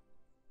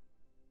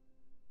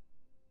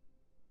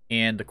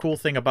 And the cool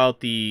thing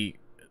about the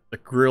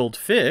grilled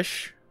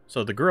fish,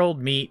 so the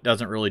grilled meat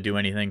doesn't really do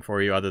anything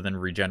for you other than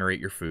regenerate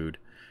your food.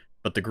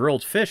 But the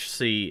grilled fish,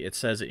 see, it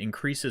says it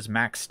increases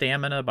max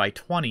stamina by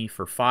 20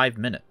 for 5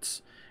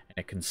 minutes. And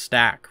it can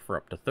stack for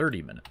up to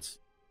 30 minutes.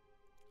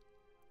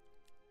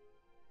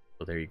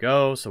 So there you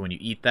go. So when you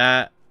eat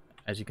that,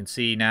 as you can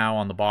see now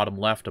on the bottom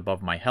left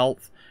above my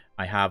health,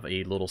 I have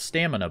a little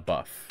stamina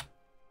buff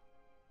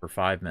for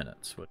 5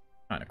 minutes, which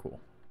is kind of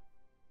cool.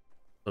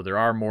 So there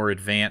are more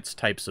advanced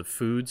types of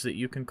foods that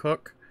you can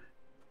cook.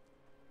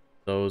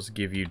 Those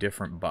give you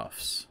different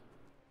buffs.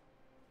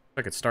 Looks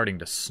like it's starting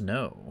to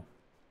snow.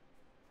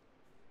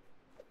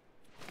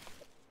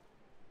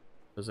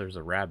 Says there's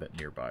a rabbit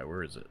nearby.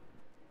 Where is it?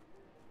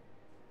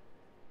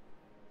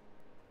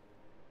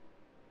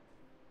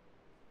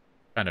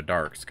 Kind of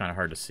dark. It's kind of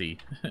hard to see.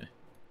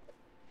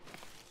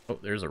 Oh,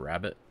 there's a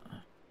rabbit.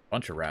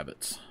 Bunch of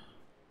rabbits.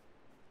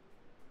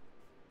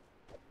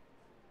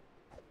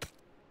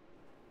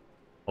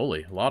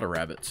 Holy, a lot of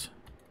rabbits.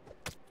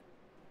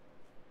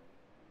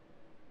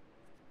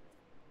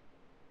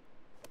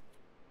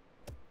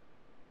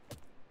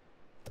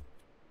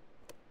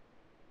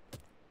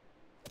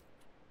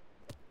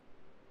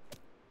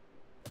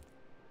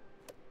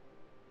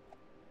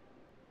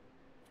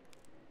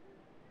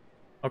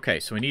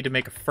 Okay, so we need to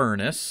make a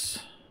furnace.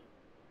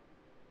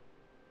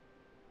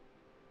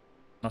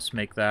 Must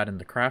make that in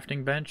the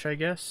crafting bench, I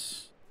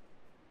guess.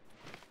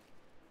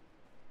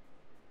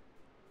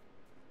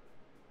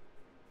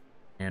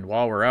 And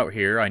while we're out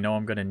here, I know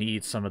I'm going to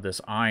need some of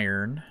this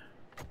iron.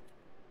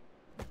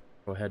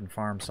 Go ahead and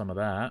farm some of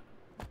that.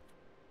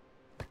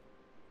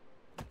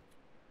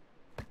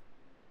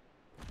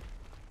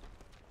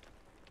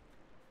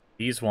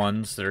 These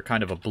ones that are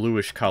kind of a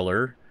bluish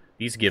color,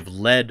 these give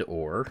lead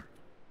ore.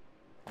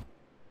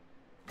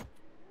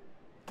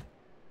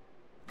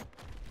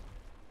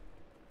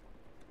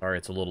 Sorry,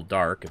 it's a little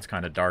dark. It's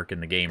kind of dark in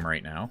the game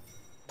right now.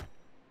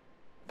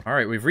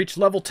 Alright, we've reached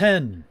level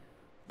 10.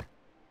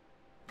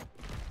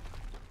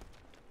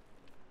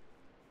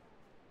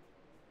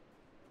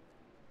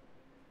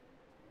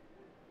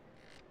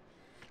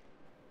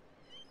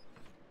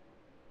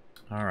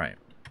 Alright.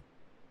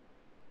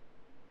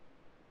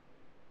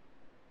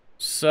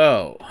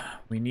 So,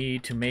 we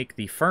need to make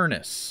the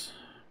furnace.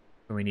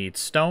 We need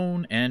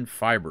stone and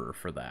fiber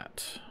for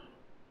that.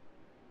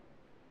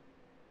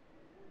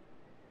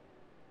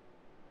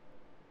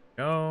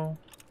 Go.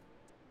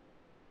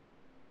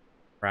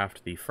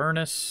 Craft the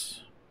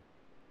furnace.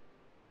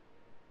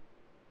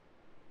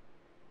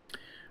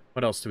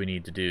 What else do we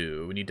need to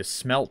do? We need to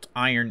smelt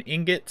iron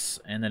ingots,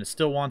 and then it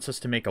still wants us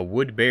to make a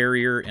wood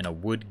barrier and a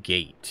wood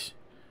gate.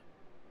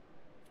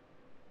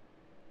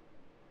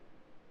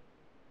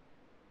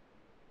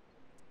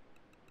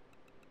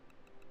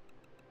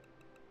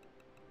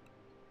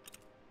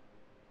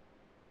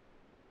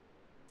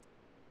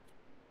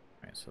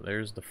 Alright, so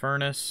there's the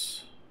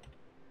furnace.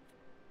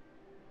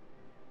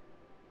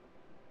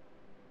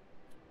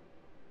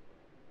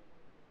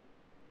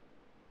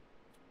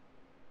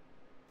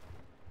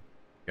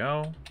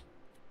 Go.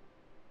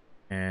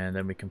 And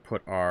then we can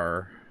put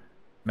our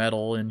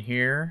metal in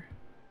here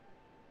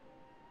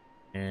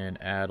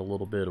and add a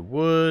little bit of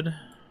wood.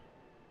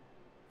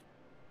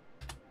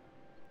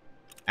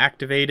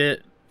 Activate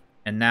it,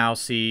 and now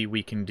see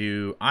we can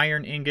do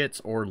iron ingots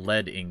or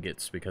lead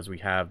ingots because we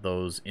have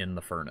those in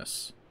the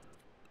furnace.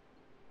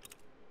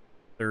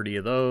 30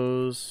 of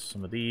those,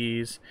 some of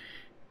these.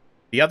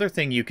 The other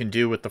thing you can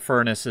do with the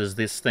furnace is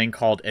this thing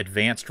called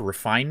advanced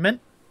refinement.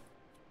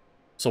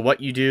 So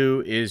what you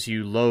do is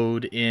you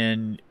load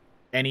in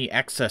any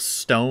excess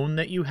stone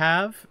that you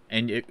have,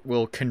 and it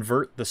will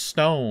convert the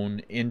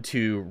stone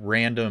into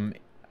random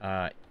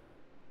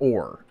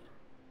ore.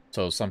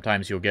 So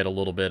sometimes you'll get a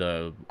little bit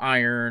of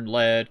iron,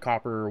 lead,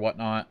 copper, or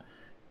whatnot.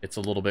 It's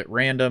a little bit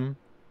random.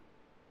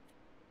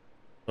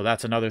 So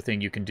that's another thing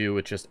you can do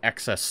with just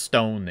excess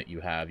stone that you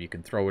have. You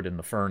can throw it in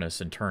the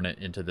furnace and turn it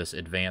into this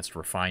advanced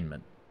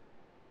refinement.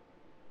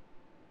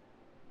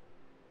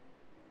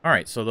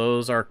 Alright, so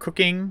those are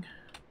cooking.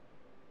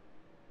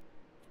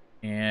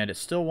 And it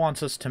still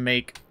wants us to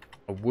make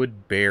a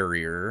wood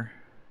barrier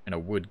and a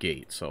wood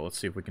gate. So let's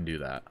see if we can do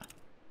that.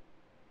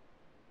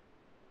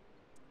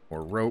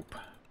 Or rope.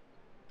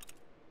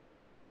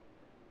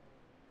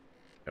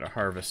 Gotta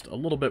harvest a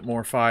little bit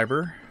more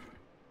fiber.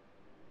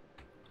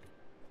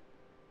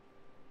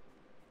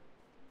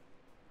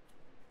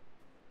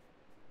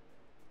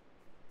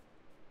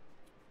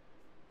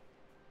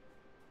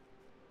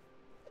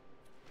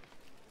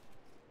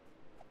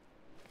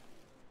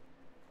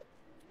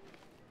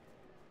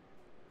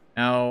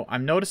 Now,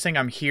 I'm noticing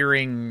I'm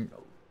hearing,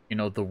 you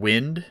know, the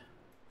wind.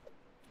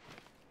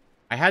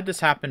 I had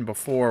this happen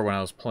before when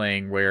I was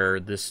playing where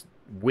this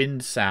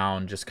wind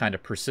sound just kind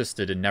of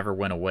persisted and never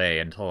went away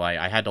until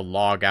I had to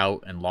log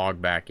out and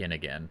log back in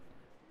again.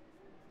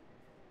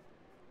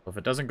 So if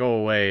it doesn't go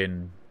away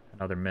in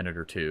another minute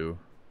or two,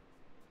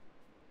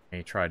 I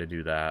may try to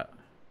do that.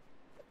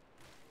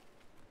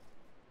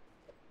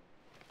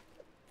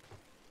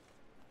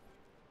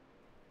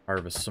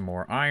 Harvest some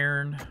more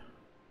iron.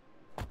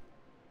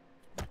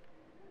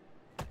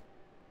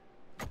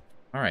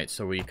 Alright,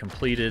 so we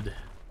completed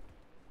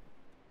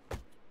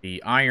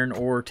the iron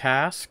ore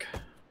task.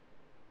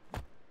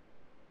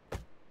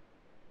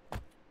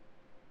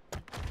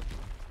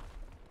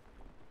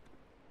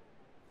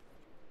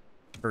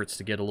 Hurts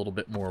to get a little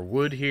bit more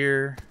wood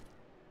here.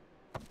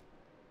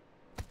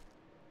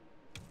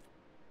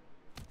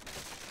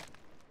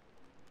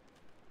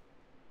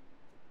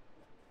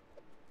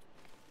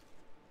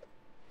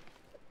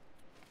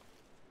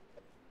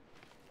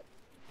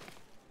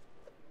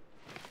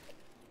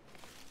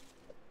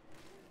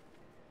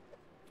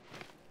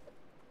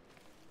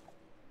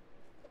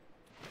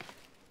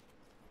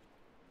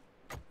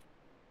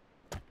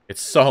 It's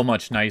so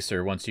much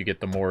nicer once you get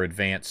the more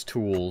advanced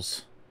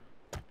tools.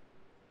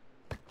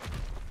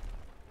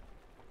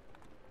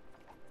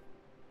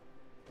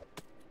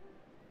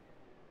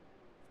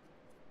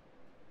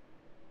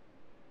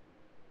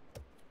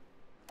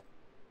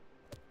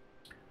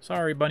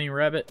 Sorry, bunny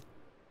rabbit.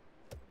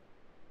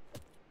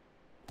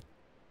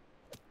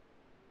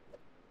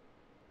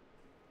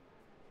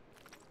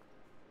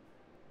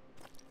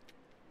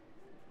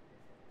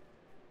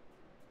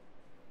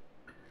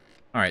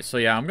 Alright, so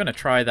yeah, I'm going to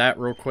try that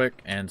real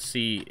quick and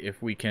see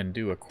if we can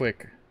do a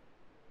quick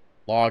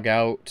log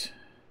out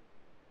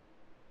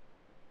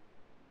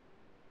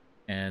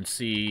and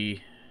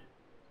see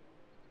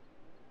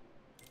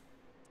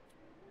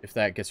if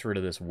that gets rid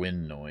of this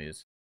wind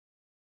noise.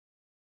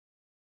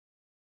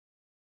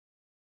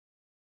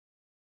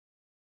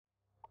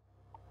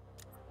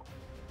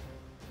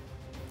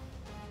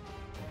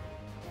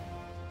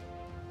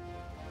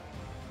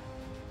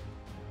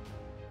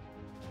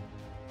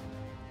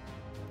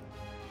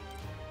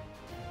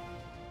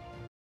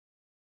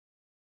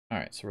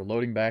 Alright, so we're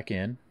loading back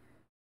in.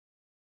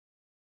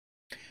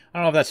 I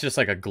don't know if that's just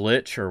like a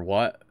glitch or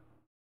what.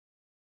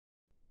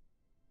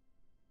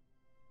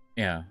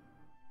 Yeah.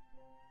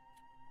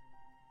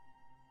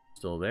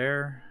 Still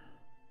there.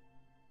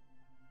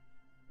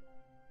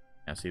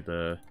 Yeah, see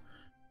the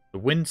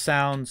wind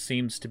sound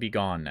seems to be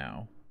gone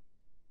now.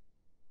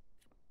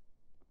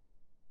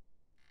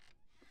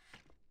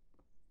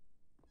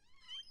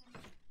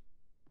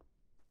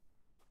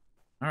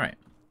 Alright.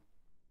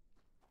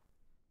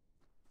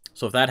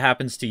 So if that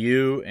happens to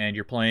you and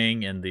you're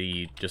playing and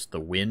just the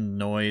wind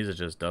noise, it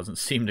just doesn't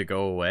seem to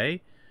go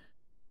away,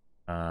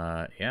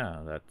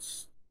 yeah,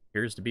 that's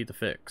appears to be the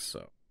fix.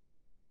 So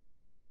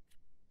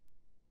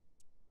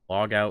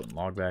log out and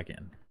log back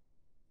in.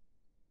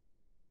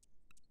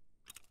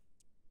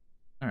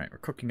 Alright, we're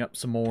cooking up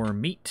some more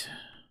meat.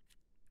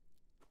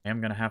 I'm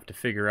going to have to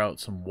figure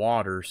out some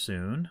water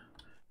soon.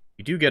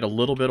 You do get a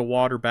little bit of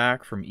water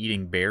back from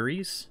eating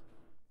berries,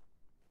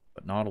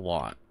 but not a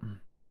lot.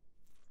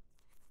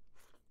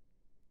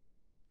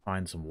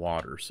 Find some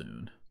water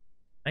soon.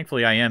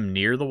 Thankfully, I am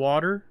near the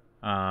water,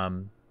 but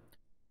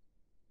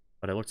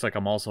it looks like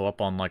I'm also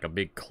up on like a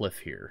big cliff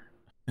here.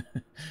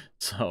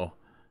 So,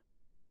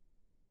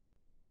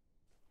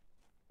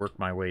 work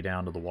my way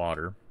down to the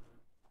water.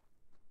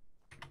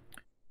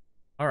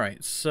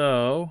 Alright,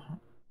 so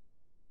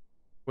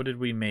what did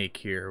we make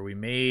here? We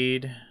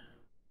made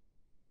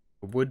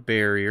a wood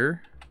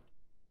barrier.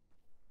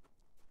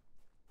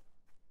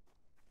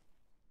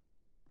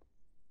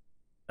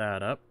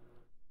 That up.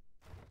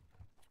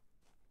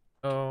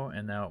 Oh,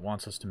 and now it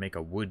wants us to make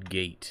a wood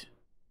gate.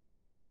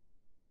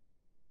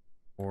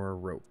 Or a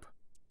rope.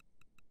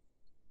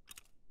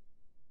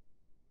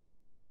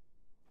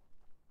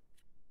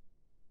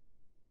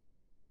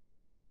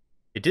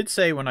 It did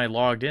say when I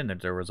logged in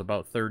that there was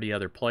about 30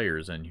 other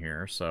players in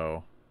here,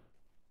 so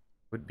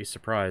wouldn't be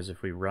surprised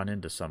if we run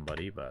into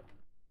somebody, but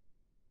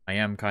I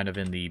am kind of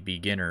in the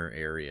beginner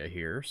area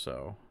here,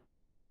 so...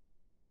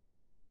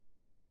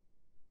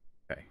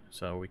 Okay,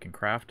 so we can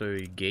craft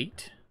a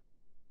gate.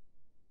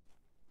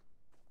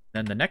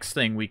 Then the next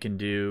thing we can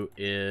do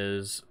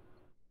is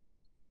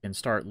we can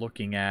start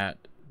looking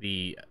at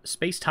the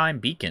space-time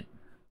beacon.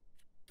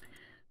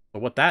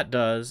 But what that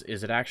does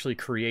is it actually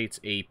creates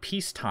a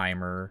peace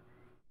timer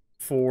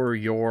for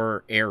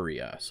your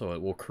area. So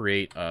it will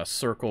create a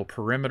circle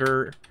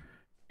perimeter,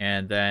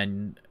 and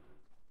then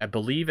I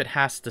believe it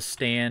has to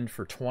stand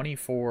for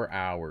 24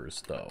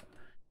 hours, though.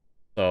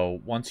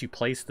 So once you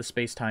place the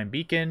space-time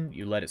beacon,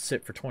 you let it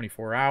sit for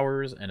 24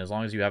 hours, and as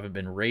long as you haven't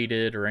been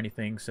raided or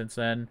anything since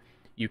then,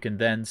 you can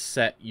then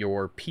set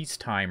your peace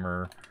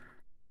timer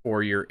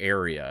for your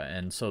area.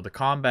 And so the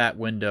combat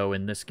window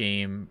in this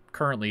game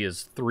currently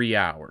is 3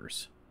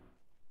 hours.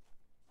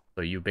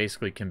 So you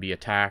basically can be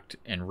attacked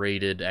and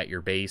raided at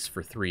your base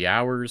for 3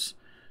 hours,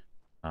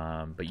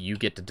 but you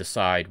get to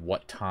decide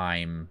what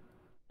time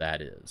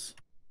that is.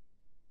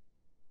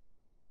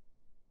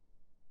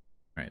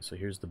 Alright, so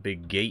here's the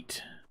big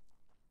gate.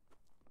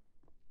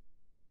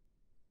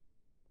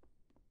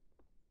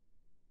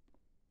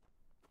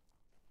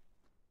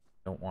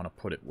 Don't want to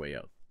put it way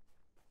out.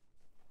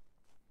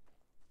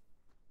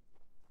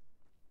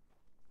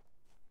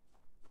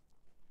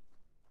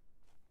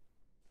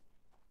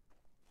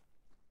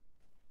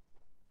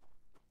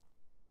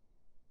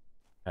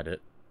 Had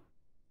it.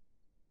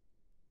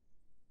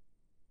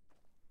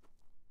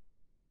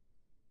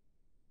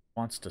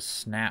 Wants to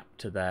snap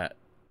to that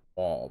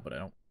wall, but I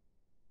don't.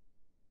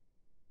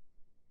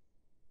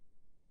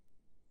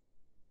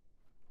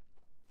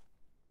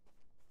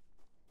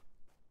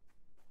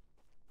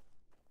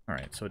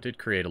 Alright, so it did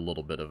create a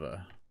little bit of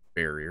a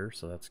barrier,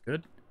 so that's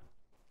good.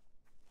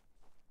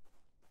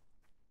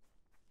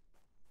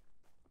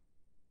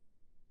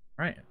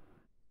 Alright.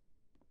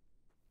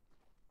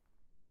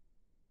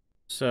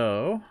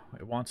 So,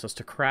 it wants us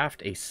to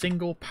craft a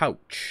single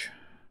pouch.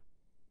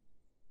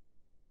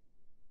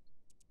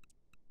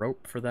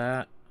 Rope for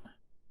that.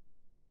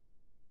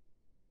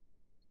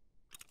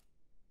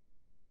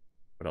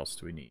 What else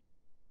do we need?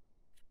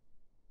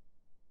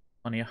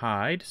 Plenty of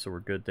hide, so we're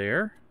good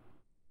there.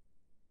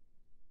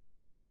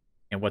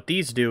 And what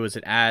these do is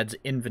it adds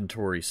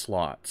inventory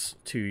slots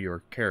to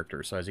your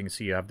character. So as you can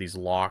see, you have these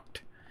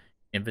locked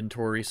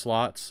inventory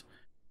slots.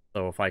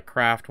 So if I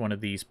craft one of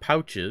these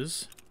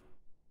pouches,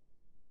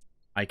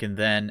 I can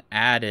then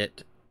add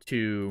it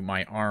to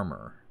my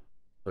armor.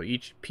 So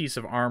each piece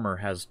of armor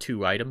has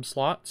 2 item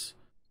slots.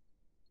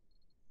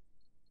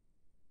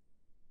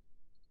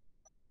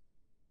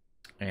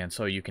 And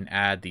so you can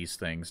add these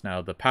things.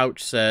 Now the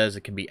pouch says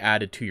it can be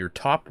added to your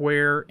top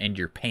wear and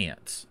your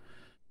pants.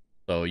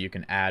 So you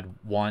can add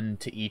 1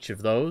 to each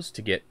of those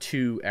to get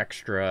 2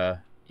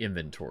 extra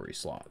inventory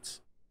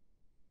slots.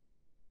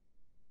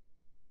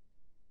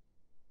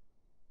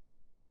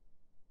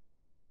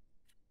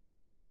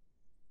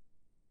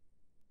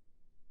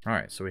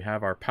 Alright, so we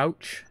have our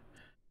pouch.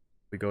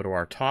 We go to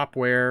our top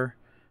wear.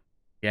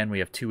 Again, we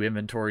have 2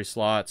 inventory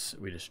slots.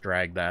 We just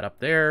drag that up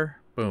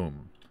there.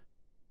 Boom.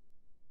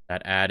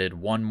 That added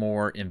 1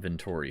 more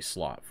inventory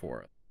slot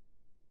for us.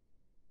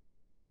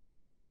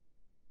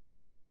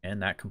 And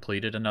that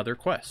completed another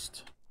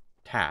quest.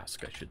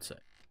 Task, I should say.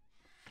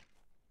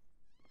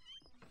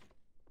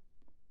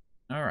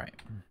 Alright.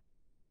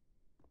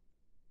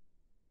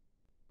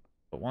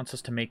 It wants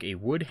us to make a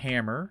wood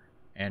hammer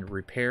and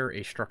repair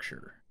a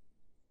structure.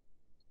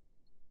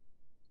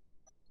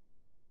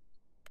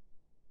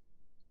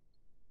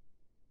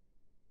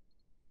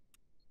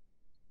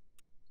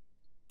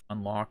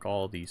 Unlock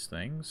all these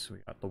things. We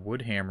got the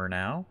wood hammer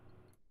now.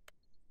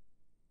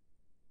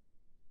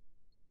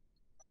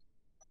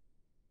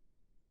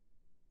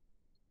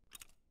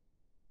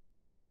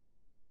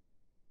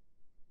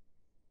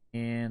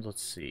 And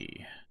let's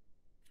see.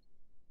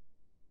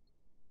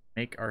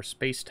 Make our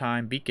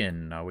space-time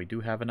beacon. We do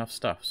have enough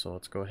stuff, so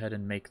let's go ahead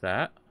and make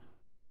that.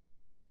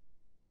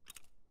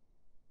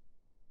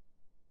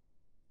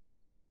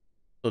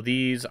 So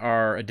these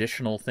are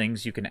additional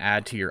things you can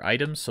add to your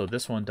items. So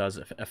this one does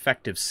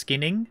effective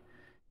skinning.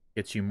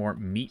 Gets you more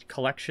meat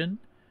collection.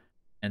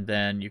 And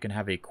then you can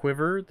have a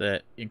quiver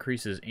that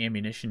increases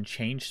ammunition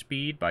change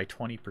speed by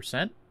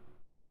 20%.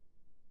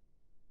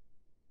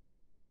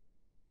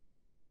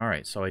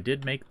 Alright, so I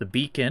did make the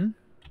beacon.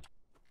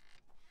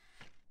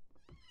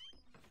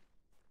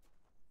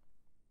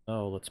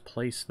 So let's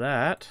place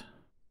that.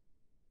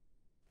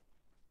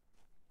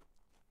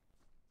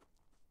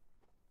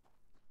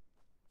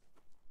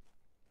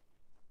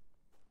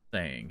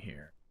 Thing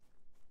here.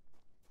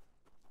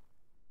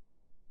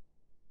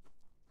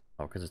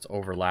 Oh, because it's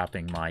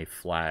overlapping my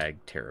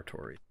flag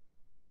territory.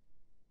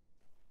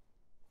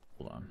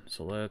 Hold on.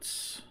 So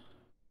let's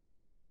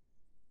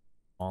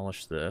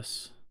demolish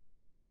this.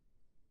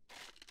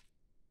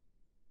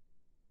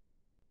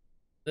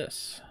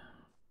 This.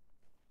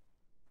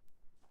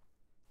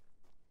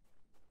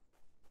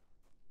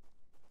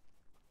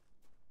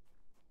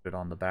 Put it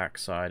on the back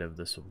side of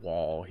this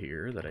wall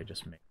here that I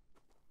just made.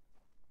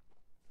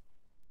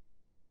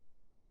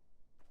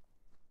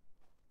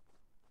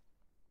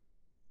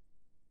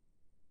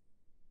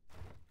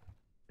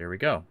 There we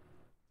go.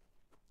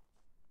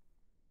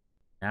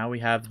 Now we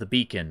have the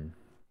beacon.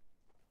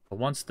 But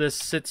once this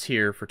sits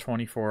here for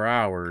 24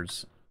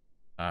 hours,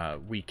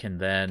 we can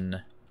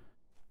then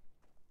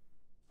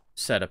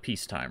set a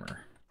peace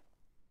timer.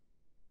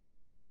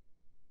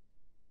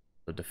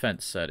 The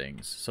defense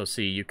settings. So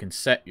see, you can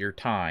set your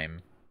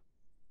time,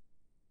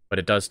 but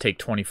it does take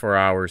 24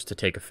 hours to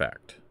take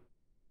effect.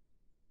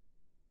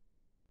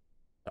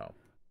 So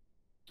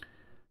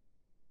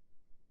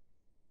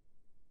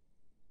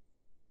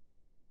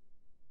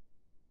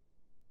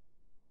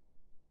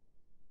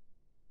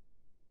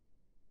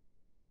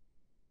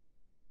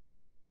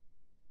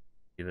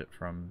Leave it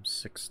from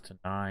 6 to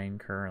 9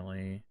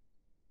 currently.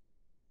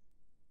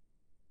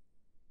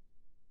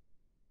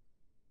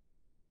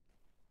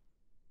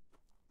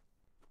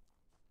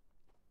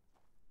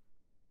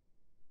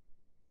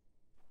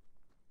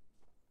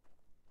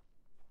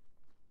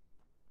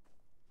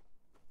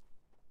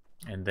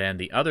 And then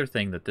the other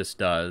thing that this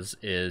does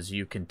is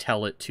you can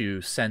tell it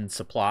to send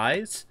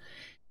supplies.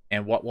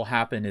 And what will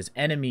happen is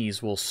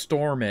enemies will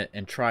storm it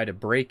and try to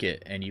break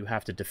it, and you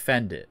have to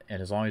defend it.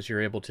 And as long as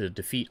you're able to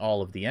defeat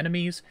all of the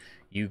enemies,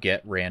 you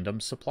get random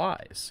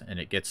supplies. And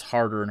it gets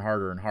harder and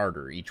harder and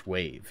harder each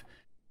wave.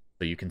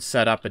 So you can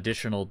set up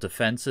additional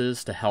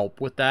defenses to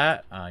help with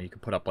that. You can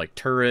put up like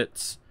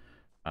turrets,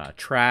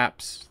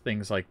 traps,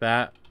 things like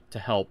that to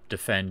help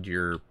defend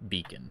your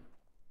beacon.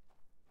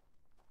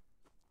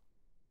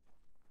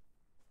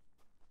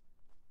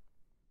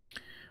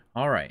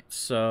 Alright,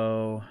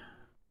 so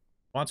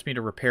wants me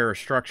to repair a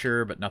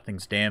structure, but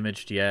nothing's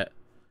damaged yet.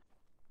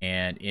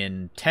 And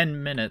in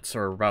 10 minutes,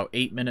 or about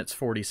 8 minutes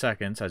 40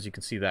 seconds, as you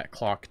can see that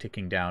clock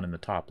ticking down in the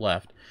top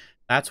left,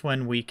 that's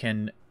when we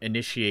can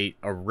initiate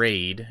a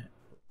raid,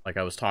 like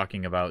I was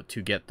talking about,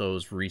 to get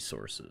those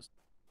resources.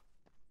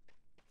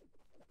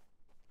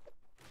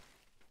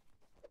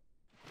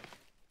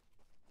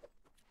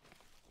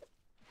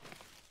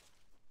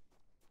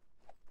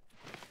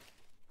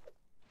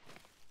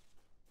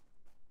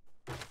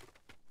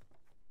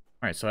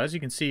 Alright, so as you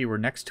can see, we're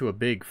next to a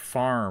big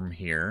farm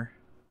here.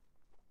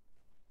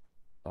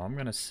 So I'm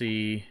going to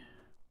see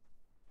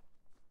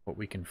what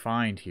we can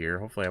find here.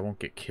 Hopefully I won't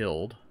get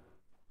killed.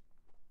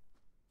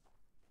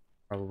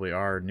 Probably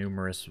are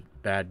numerous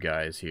bad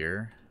guys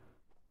here.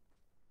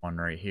 One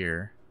right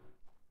here.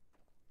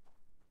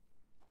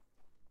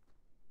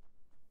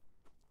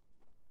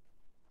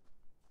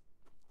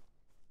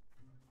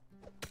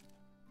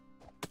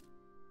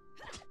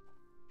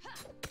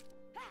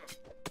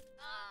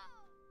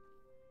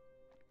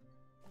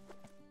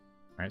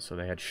 Alright, so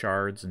they had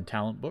shards and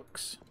talent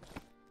books.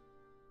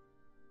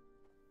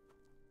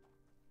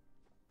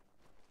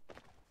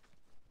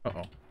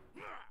 Uh-oh.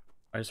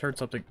 I just heard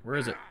something. Where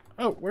is it?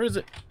 Oh, where is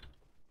it?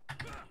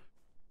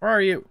 Where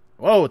are you?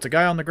 Whoa, it's a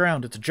guy on the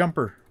ground. It's a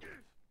jumper.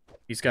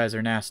 These guys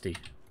are nasty.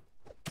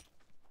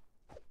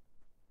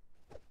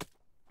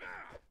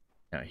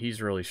 Yeah,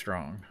 he's really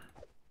strong.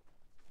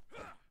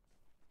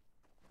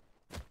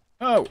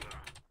 Oh!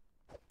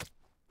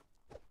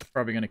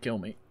 Probably gonna kill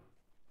me.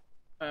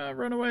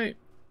 Run away!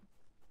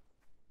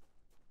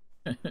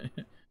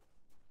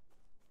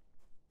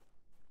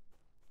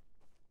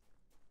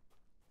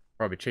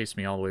 Probably chase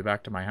me all the way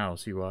back to my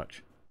house, you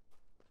watch.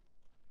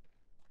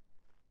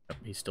 Yep,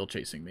 he's still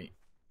chasing me.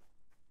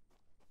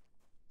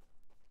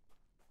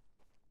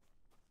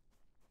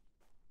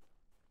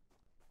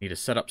 Need to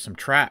set up some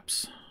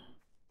traps.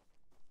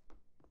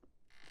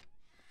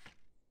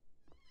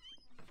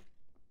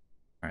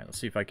 Alright, let's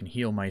see if I can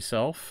heal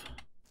myself.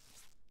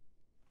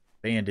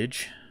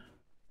 Bandage.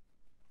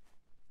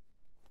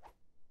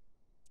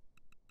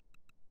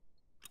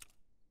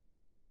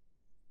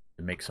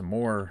 To make some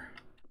more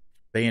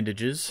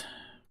bandages.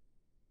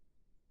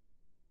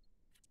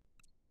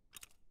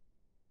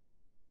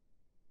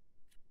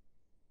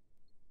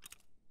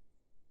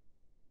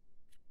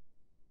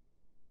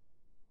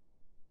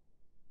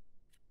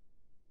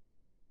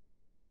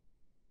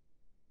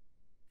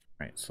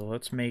 Alright, so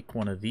let's make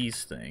one of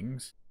these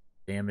things.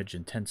 Damage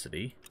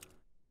intensity.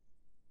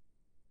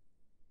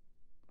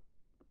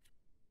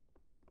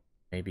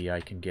 Maybe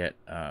I can get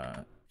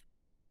a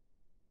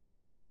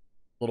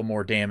little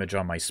more damage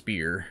on my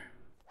spear.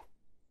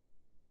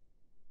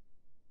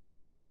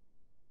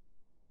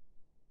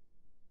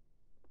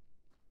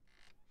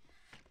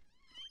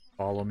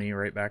 Follow me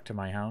right back to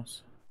my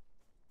house.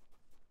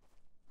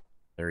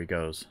 There he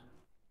goes.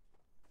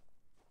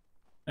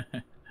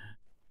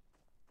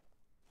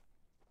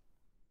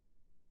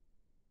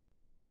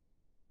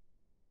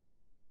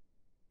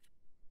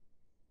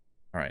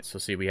 Alright, so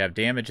see, we have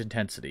damage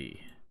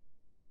intensity.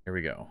 Here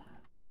we go.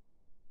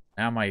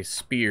 Now my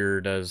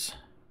spear does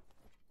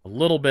a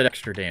little bit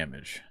extra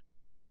damage.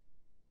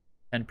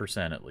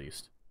 10% at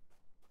least.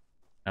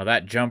 Now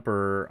that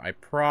jumper, I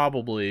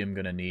probably am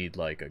going to need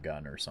like a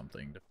gun or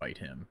something to fight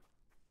him.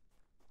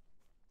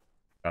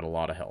 Got a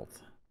lot of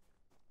health.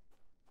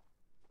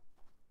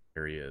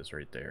 There he is,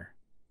 right there.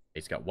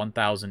 He's got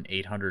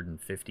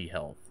 1,850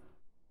 health.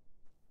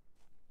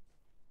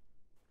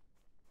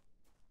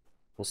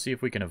 We'll see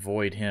if we can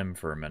avoid him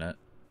for a minute.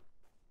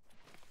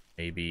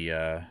 Maybe,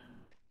 let's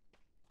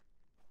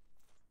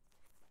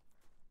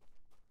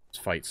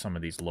fight some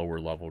of these lower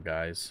level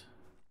guys.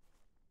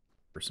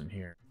 Person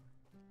here.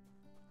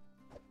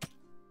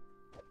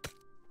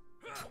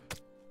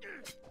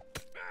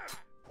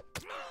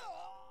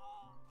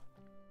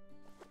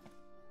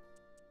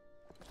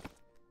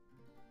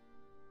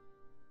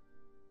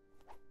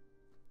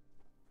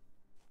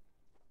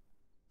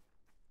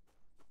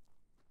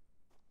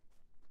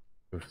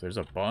 Oof, there's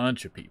a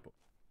bunch of people.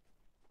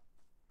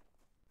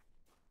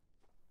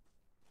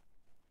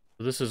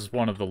 So this is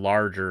one of the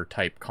larger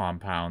type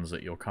compounds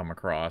that you'll come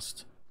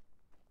across,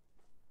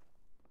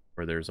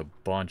 where there's a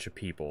bunch of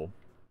people.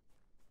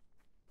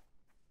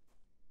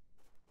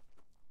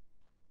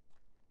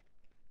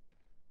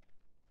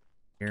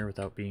 Here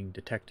without being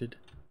detected.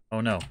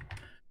 Oh no.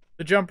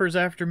 The jumper's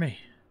after me.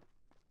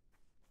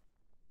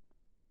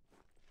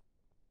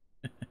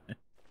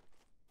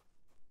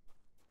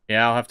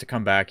 Yeah, I'll have to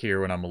come back here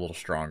when I'm a little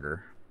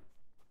stronger.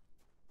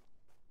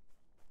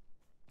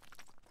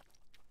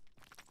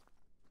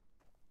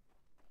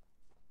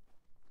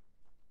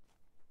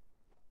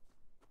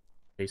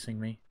 Chasing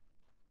me?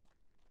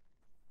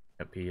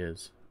 Yep, he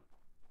is.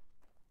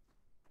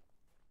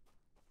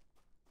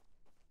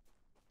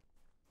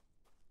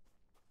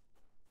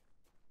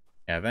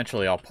 Yeah,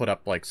 eventually I'll put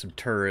up like some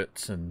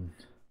turrets and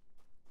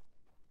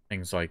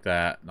things like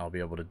that, and I'll be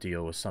able to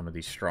deal with some of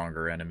these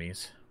stronger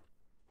enemies.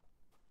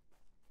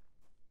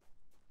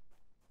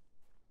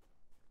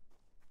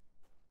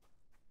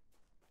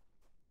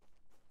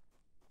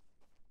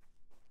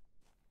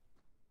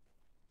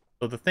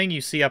 So the thing you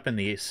see up in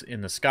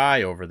the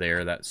sky over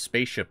there, that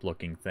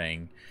spaceship-looking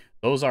thing,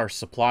 those are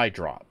supply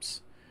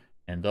drops.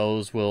 And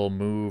those will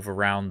move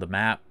around the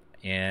map,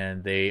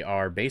 and they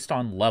are based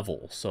on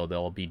level, so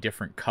they'll be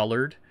different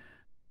colored,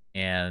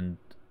 and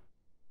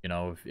you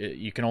know,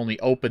 you can only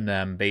open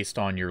them based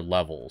on your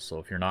level. So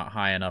if you're not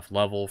high enough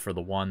level for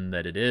the one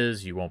that it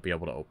is, you won't be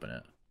able to open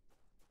it.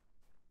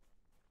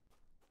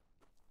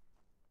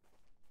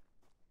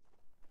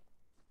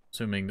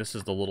 Assuming this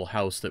is the little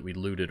house that we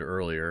looted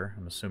earlier.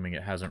 I'm assuming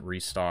it hasn't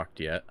restocked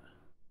yet.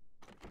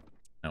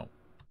 No.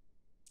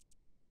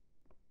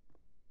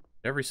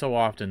 Every so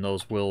often,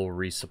 those will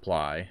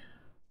resupply.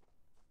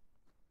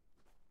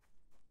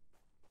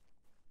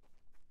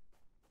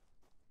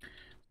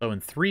 So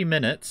in 3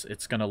 minutes,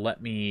 it's going to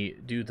let me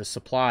do the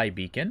supply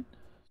beacon.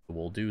 So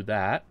we'll do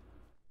that.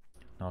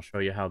 I'll show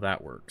you how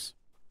that works.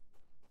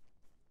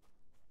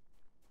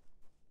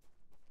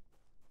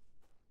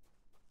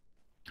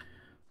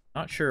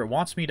 Not sure. It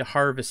wants me to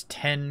harvest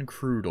 10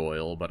 crude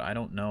oil, but I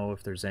don't know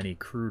if there's any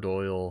crude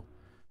oil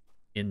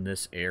in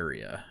this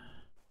area.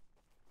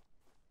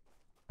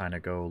 Kind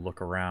of go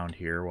look around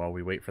here while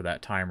we wait for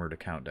that timer to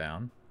count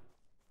down.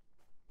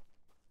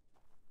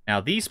 Now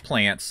these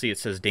plants, see it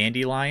says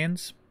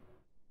dandelions?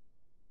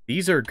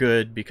 These are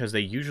good because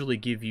they usually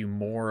give you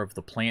more of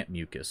the plant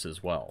mucus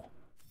as well.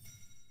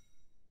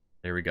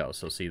 There we go.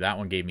 So see, that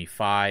one gave me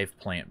 5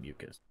 plant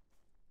mucus.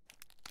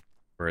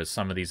 Whereas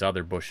some of these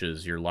other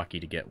bushes, you're lucky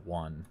to get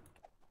 1.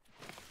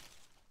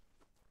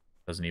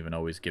 Doesn't even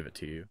always give it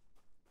to you.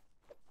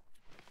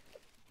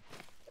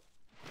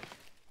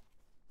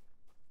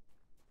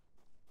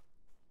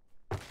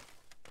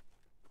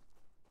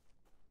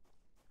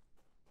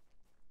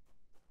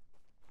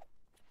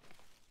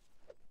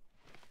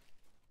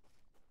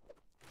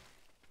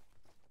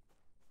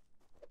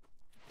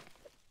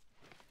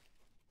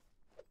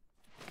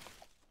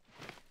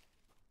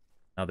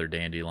 Another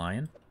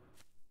dandelion.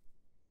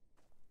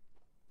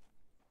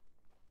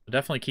 So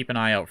definitely keep an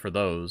eye out for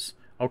those.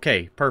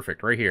 Okay,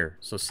 perfect, right here.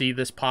 So see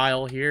this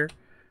pile here?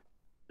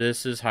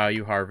 This is how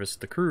you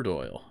harvest the crude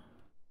oil.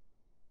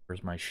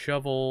 Where's my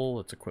shovel?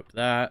 Let's equip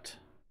that.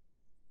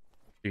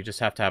 You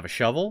just have to have a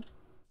shovel,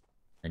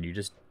 and you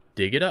just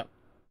dig it up.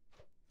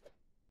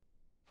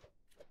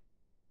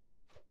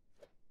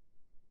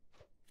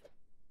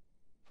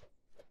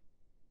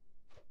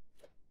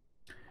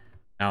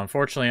 Now,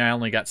 unfortunately, I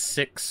only got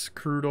 6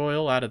 crude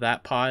oil out of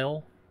that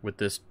pile with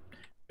this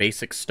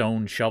basic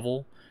stone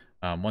shovel.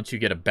 Once you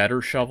get a better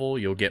shovel,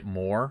 you'll get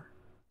more.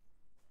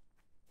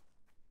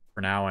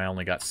 For now, I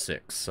only got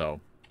 6,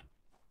 so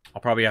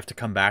I'll probably have to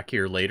come back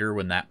here later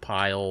when that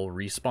pile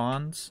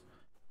respawns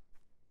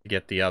to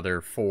get the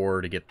other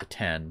 4 to get the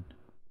 10.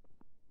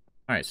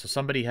 Alright, so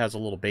somebody has a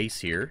little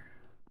base here.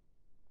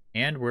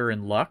 And we're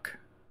in luck.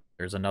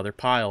 There's another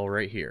pile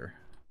right here.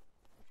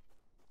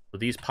 So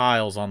these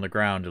piles on the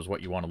ground is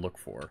what you want to look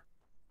for.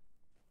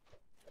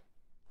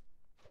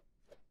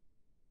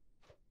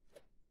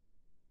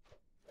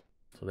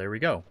 So there we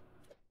go.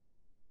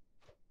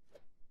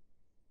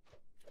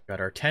 Got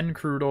our 10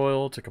 crude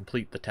oil to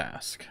complete the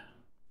task.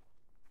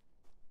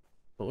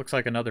 So it looks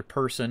like another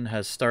person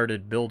has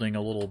started building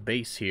a little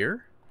base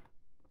here.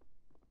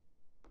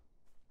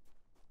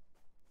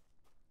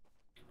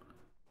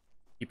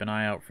 Keep an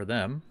eye out for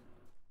them.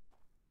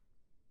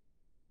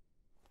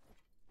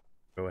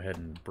 Go ahead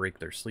and break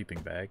their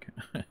sleeping bag.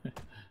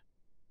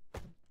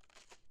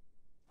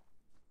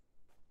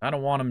 I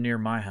don't want them near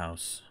my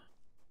house.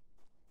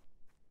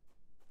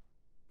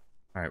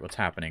 Alright, what's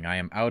happening? I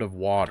am out of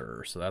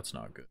water, so that's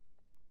not good.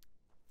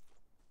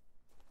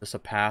 Is this a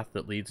path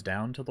that leads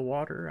down to the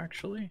water,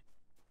 actually?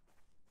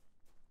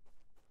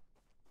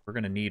 We're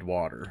gonna need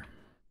water.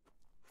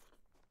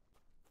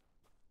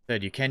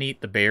 Said you can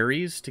eat the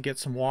berries to get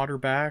some water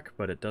back,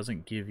 but it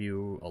doesn't give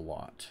you a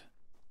lot.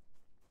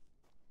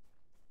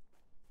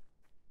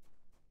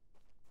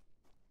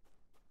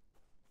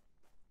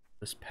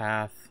 This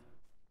path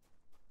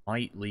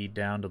might lead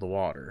down to the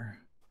water.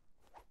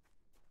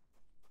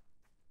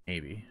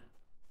 Maybe.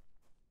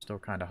 Still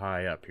kind of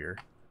high up here.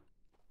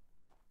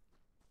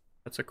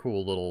 That's a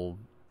cool little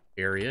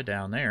area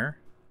down there.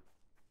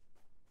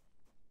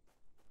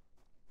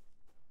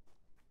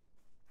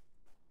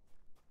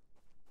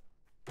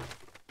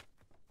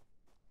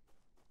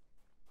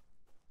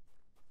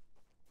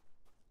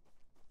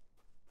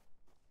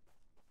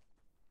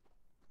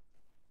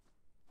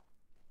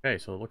 Okay,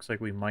 so it looks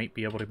like we might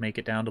be able to make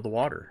it down to the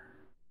water.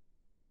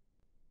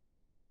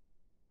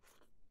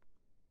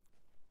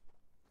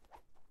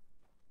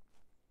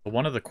 But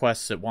one of the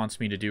quests it wants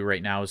me to do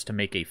right now is to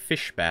make a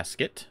fish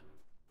basket.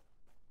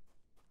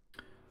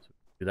 So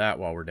do that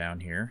while we're down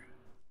here.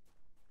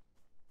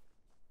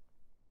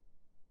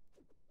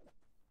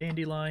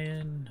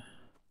 Dandelion.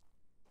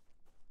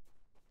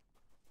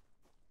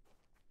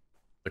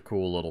 A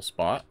cool little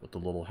spot with the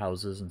little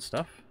houses and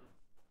stuff.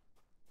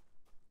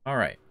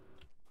 Alright.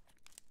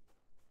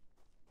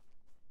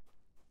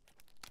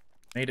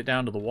 Made it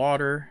down to the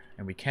water,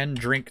 and we can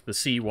drink the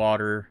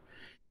seawater.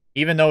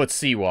 Even though it's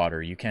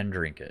seawater, you can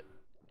drink it.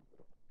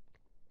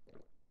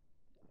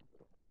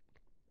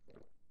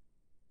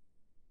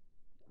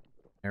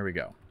 There we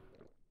go.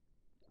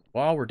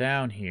 While we're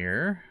down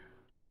here,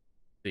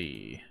 let's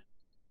see.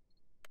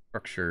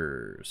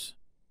 Structures.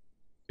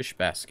 Fish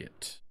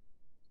basket.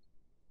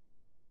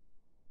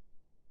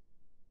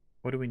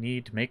 What do we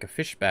need to make a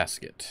fish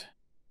basket?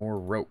 More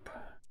rope.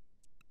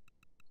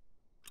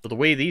 So the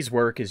way these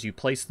work is you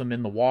place them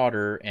in the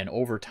water, and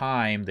over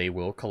time they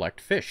will collect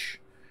fish.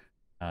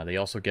 They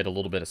also get a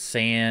little bit of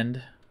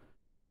sand,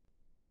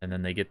 and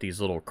then they get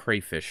these little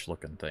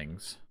crayfish-looking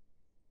things.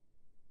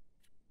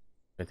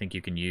 I think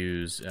you can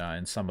use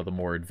in some of the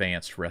more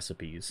advanced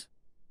recipes.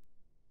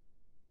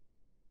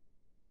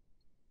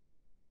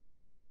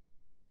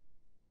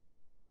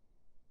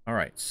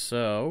 Alright,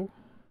 so...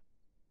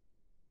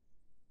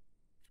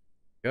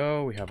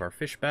 go, we have our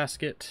fish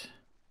basket.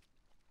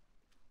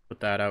 Put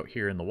that out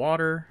here in the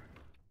water.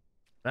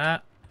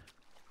 That.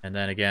 And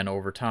then again,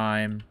 over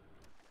time,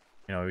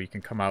 you know, you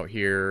can come out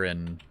here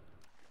and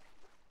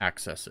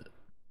access it.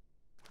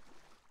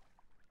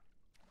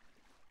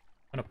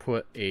 I'm going to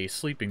put a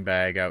sleeping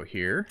bag out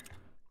here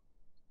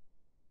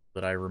so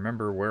that I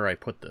remember where I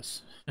put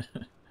this.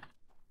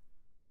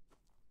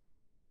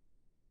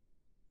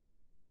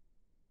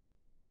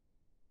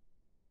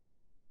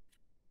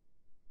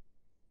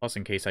 Plus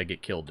in case I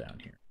get killed down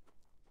here.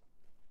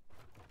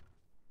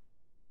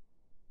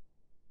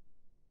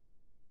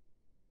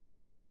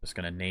 Just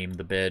going to name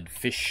the bed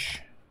Fish.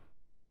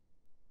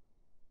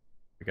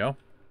 There we go.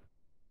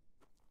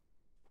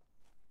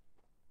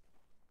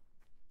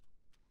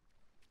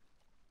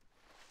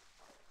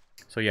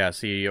 So yeah,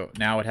 see,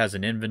 now it has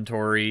an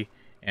inventory,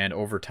 and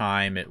over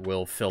time it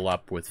will fill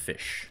up with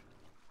fish.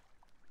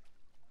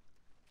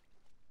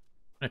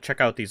 I'm going to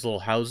check out these little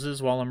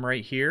houses while I'm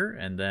right here,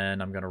 and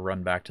then I'm going to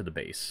run back to the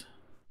base.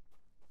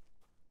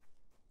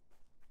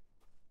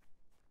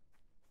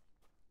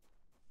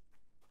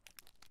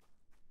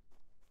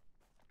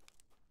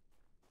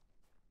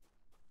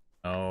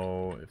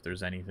 Oh, if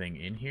there's anything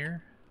in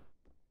here.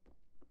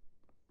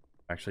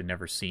 I've actually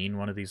never seen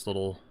one of these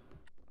little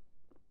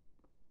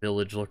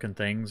village-looking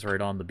things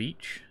right on the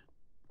beach.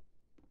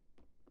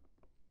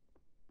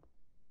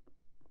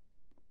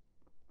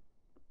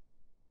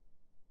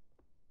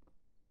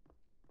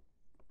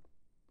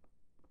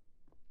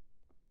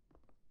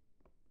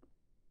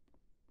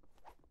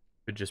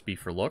 Could just be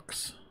for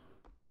looks.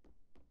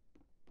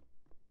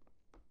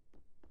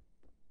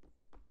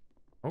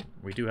 Oh,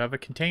 we do have a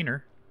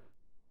container.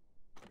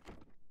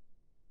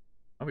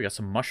 Oh, we got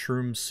some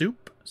mushroom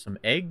soup, some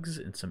eggs,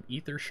 and some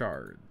ether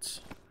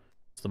shards.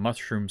 What's the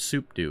mushroom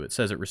soup do? It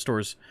says it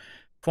restores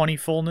 20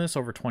 fullness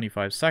over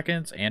 25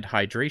 seconds and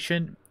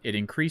hydration. It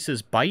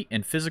increases bite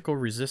and physical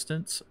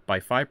resistance by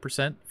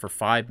 5% for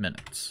 5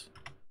 minutes.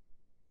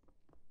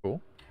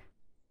 Cool.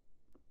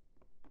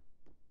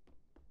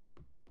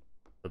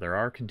 So there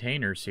are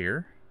containers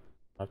here.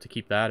 I'll have to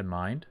keep that in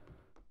mind.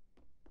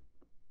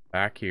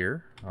 Back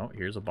here. Oh,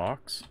 here's a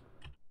box.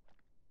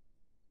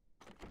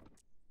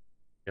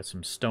 Got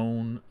some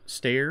stone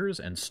stairs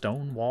and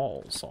stone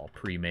walls all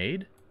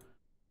pre-made.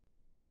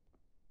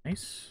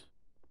 Nice.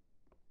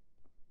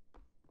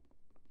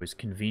 Always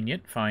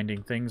convenient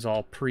finding things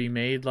all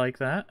pre-made like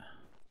that.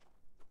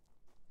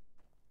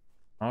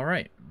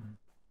 Alright.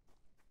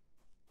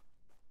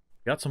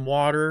 Got some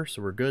water,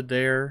 so we're good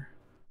there.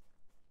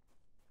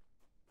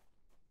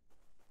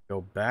 Go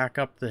back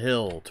up the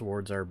hill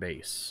towards our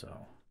base,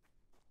 so...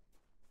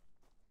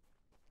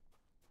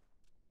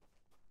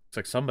 looks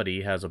like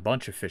somebody has a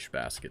bunch of fish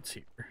baskets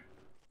here.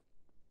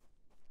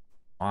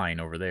 Mine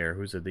over there.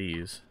 Whose are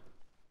these?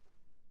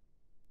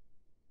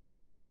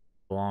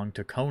 Belong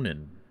to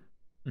Conan.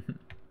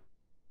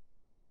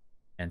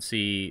 And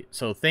see,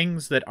 so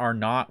things that are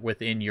not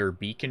within your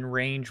beacon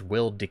range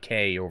will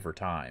decay over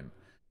time.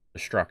 The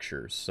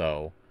structures.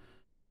 So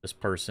this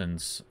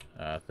person's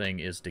thing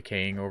is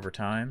decaying over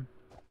time.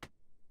 Can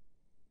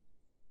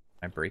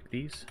I break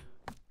these?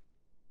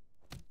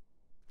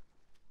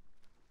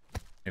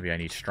 Maybe I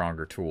need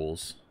stronger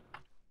tools.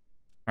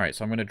 Alright,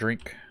 so I'm going to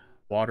drink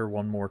water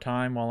one more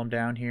time while I'm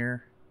down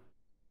here.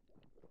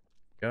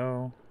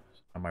 Go.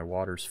 Now my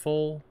water's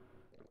full.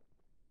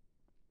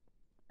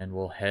 And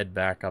we'll head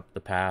back up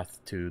the path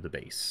to the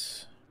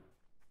base.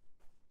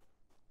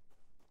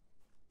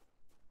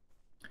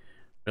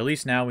 But at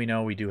least now we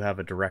know we do have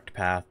a direct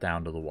path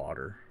down to the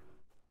water.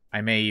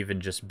 I may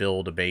even just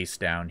build a base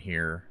down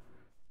here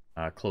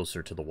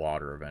closer to the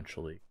water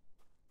eventually.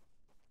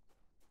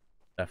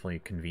 Definitely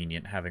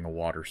convenient having a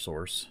water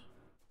source.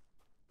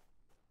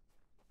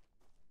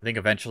 I think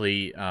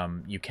eventually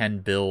you can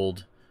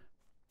build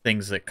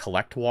things that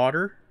collect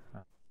water,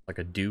 like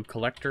a dew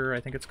collector, I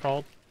think it's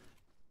called.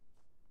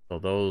 So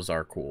those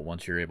are cool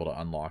once you're able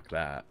to unlock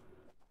that.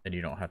 Then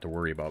you don't have to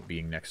worry about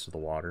being next to the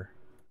water.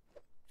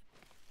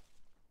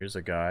 Here's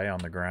a guy on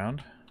the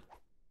ground.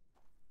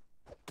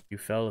 You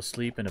fell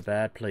asleep in a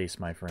bad place,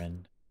 my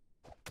friend.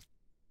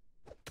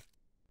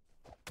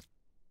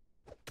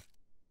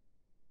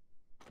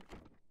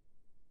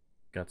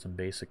 Got some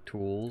basic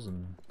tools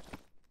and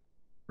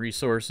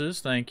resources.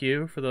 Thank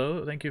you for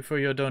those. Thank you for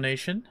your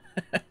donation.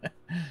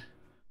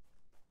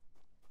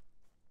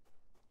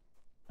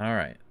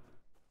 Alright.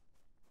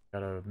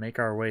 Gotta make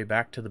our way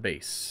back to the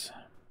base.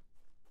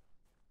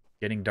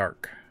 Getting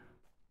dark.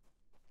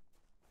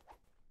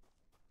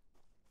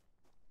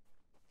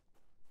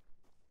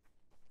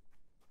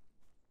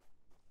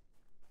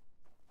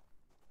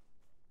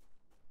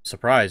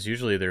 Surprised,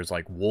 usually there's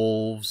like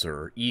wolves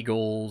or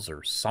eagles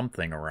or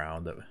something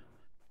around that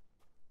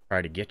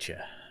try to get you.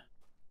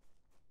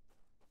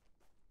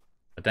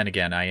 But then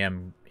again, I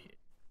am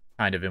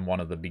kind of in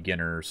one of the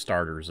beginner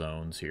starter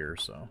zones here,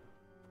 so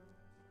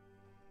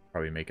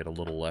probably make it a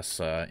little less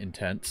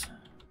intense.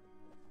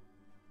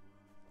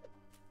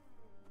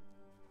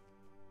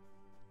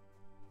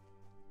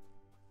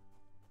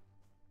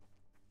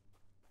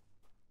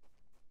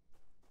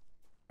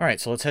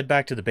 Alright, so let's head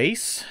back to the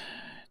base.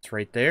 It's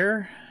right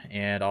there,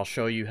 and I'll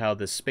show you how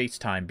this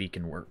space-time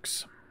beacon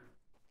works.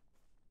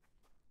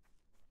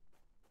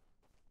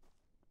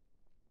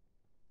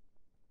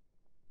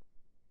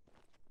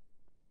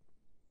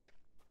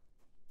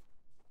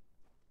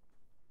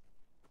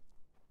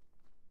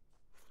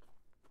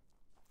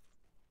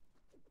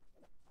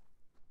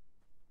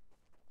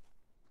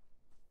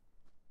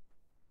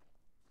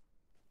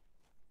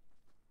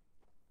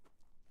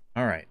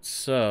 Alright,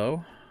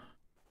 so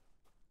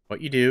what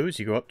you do is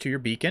you go up to your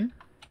beacon,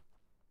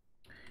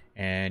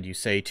 and you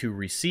say to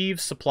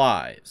receive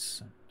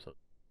supplies. So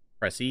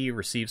press E,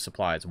 receive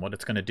supplies, and what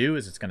it's going to do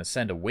is it's going to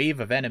send a wave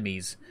of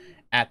enemies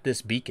at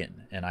this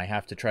beacon, and I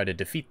have to try to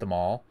defeat them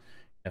all.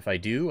 If I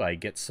do, I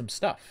get some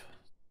stuff.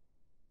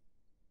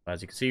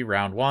 As you can see,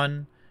 round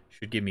 1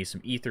 should give me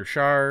some ether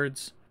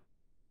shards,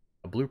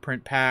 a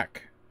blueprint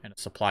pack, and a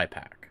supply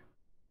pack.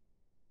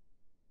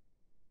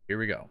 Here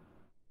we go.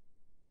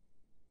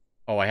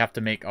 Oh, I have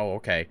to make... Oh,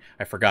 okay.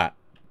 I forgot.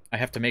 I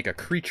have to make a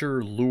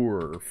creature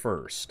lure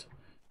first.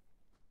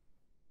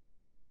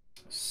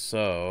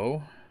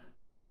 So...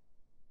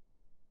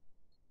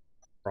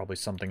 probably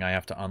something I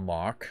have to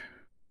unlock.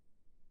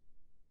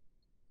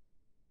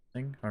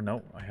 Or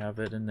no, I have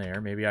it in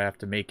there. Maybe I have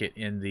to make it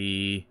in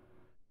the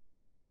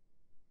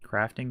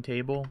crafting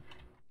table.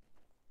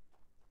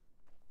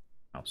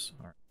 Mouse.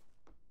 All right.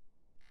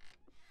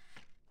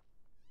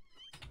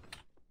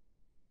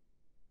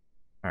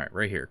 Alright,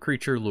 right here.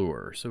 Creature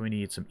lure. So we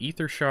need some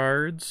ether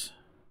shards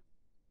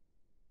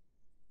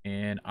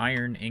and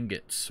iron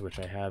ingots, which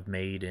I have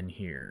made in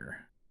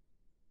here.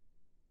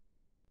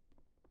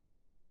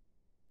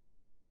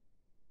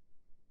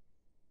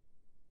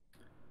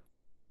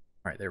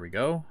 Alright, there we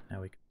go.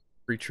 Now we can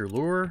creature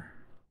lure.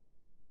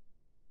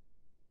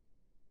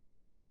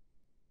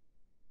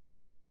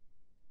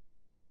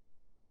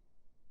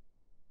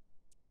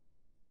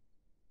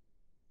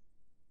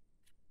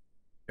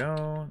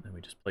 Go. Then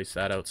we just place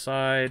that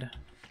outside.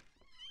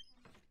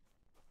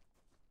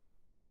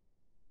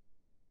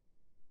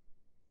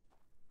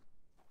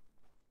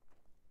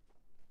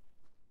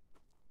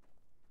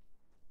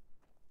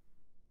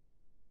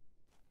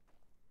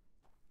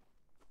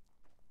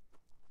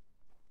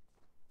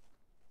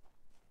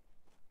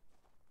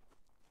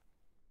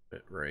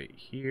 Put it right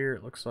here,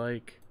 it looks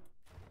like.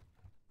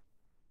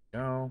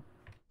 Go.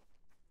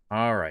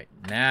 Alright,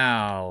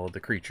 now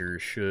the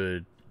creatures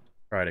should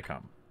try to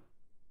come.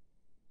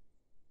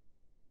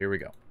 Here we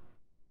go.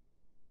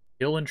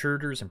 Kill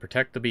intruders and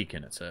protect the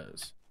beacon, it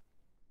says.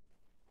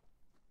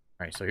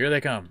 Alright, so here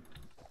they come.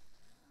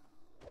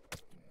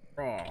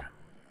 Oh.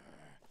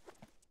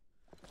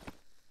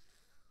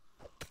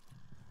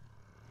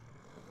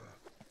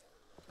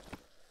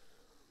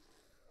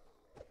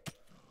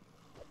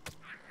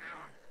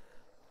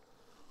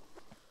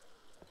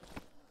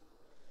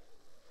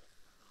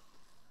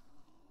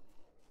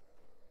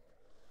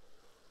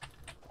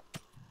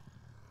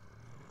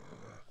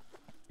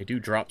 They do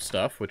drop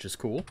stuff, which is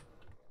cool.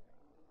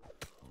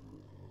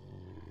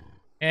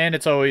 And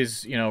it's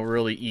always, you know,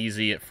 really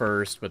easy at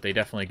first, but they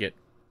definitely get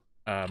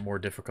more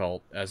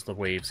difficult as the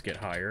waves get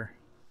higher.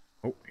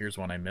 Oh, here's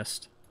one I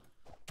missed.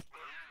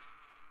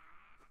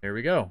 There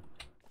we go.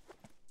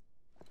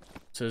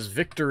 It says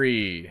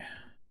victory.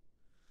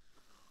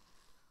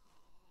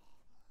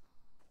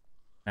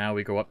 Now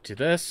we go up to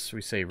this,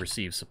 we say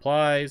receive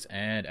supplies,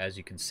 and as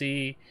you can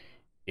see,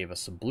 gave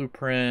us some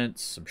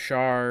blueprints, some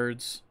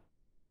shards,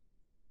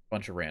 a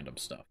bunch of random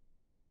stuff.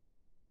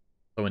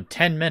 So in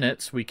 10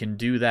 minutes, we can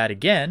do that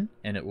again,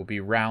 and it will be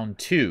round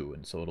 2,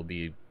 and so it'll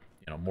be,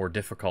 more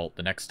difficult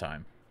the next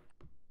time.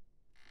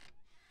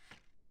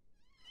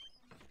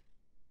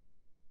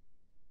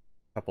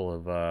 A couple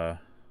of, I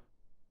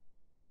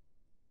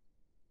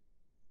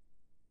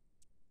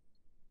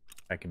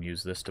can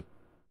use this to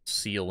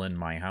seal in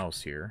my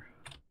house here.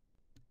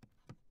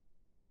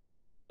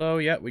 So,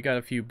 yeah, we got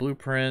a few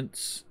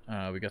blueprints,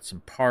 we got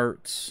some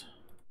parts,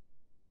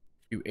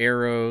 a few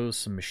arrows,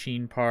 some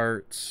machine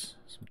parts,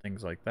 some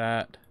things like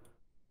that.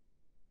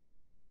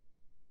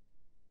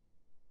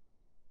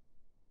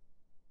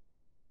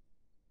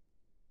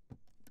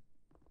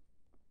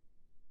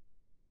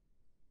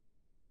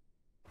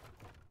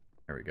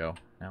 There we go.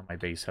 Now my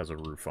base has a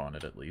roof on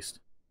it, at least.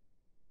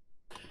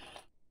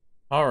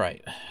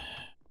 Alright.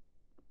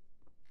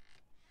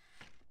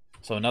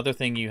 So another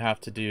thing you have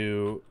to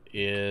do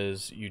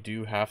is you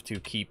do have to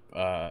keep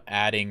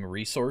adding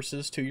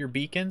resources to your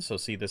beacon. So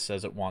see, this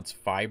says it wants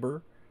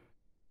fiber.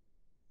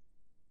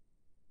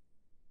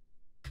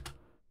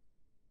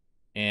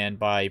 And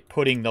by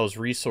putting those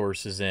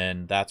resources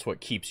in, that's what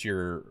keeps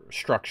your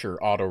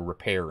structure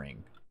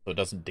auto-repairing, so it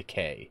doesn't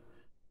decay.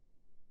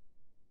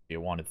 You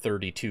wanted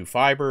 32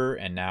 fiber,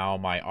 and now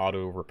my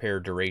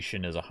auto-repair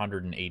duration is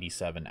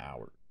 187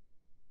 hours.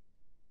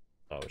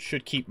 So it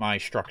should keep my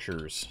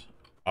structures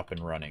up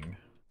and running.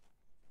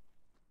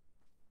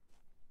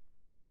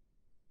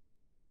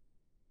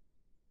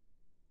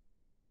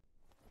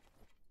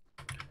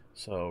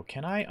 So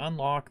can I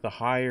unlock the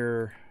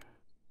higher,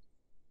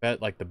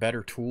 like the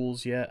better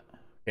tools yet?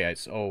 Okay,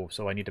 so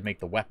I need to make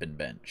the weapon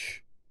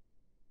bench.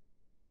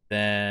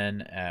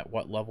 Then at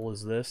what level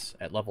is this?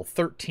 At level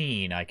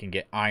 13, I can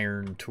get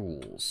iron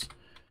tools.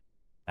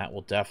 That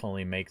will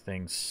definitely make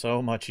things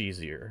so much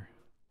easier.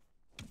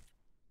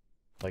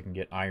 I can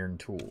get iron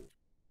tools.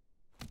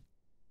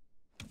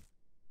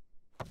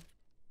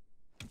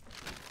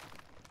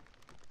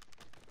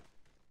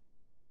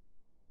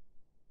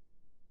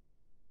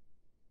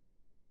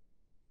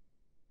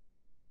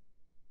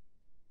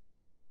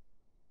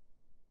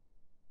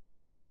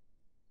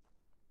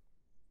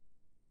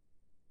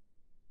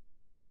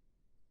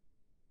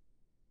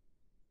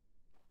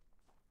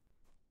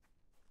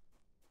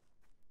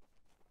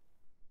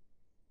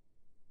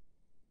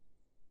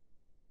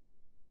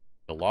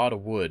 A lot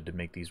of wood to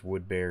make these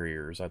wood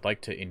barriers. I'd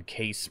like to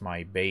encase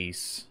my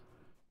base,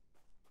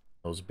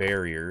 those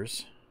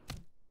barriers.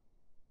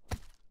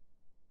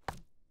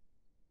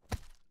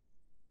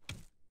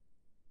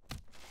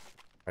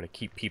 Try to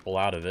keep people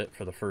out of it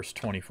for the first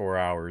 24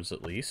 hours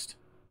at least.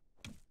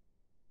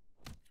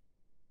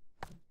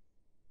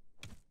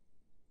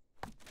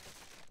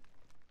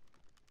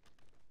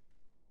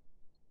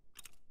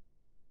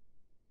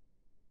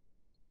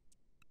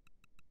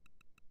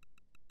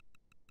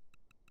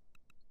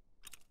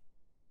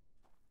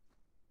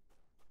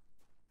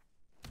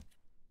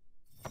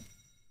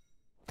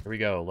 Here we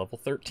go, level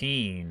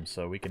 13.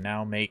 So we can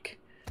now make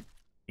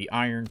the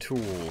iron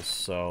tools.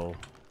 So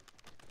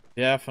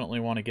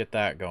definitely want to get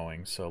that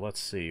going. So let's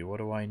see, what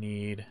do I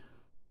need?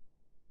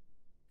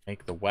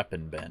 Make the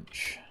weapon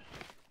bench.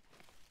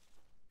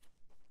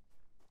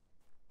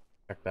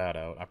 Check that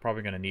out. I'm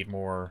probably going to need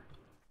more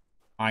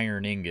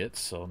iron ingots,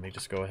 so let me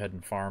just go ahead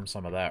and farm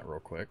some of that real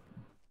quick.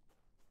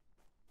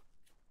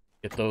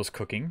 Get those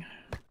cooking.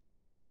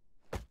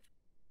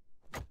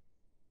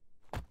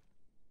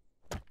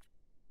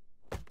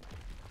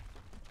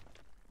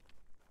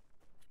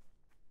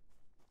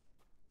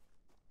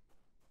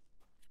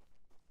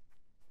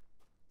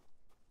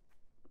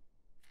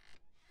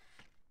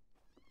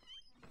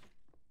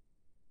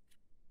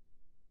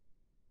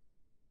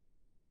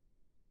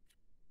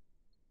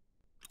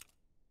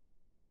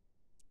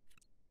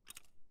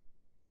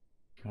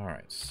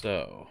 Alright,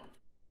 so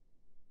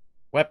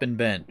weapon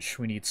bench.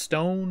 We need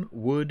stone,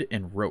 wood,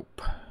 and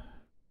rope.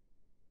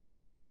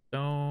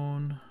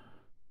 Stone,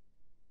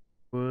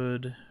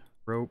 wood,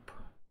 rope,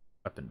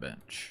 weapon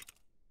bench.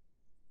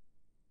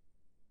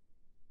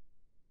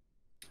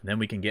 Then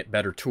we can get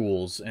better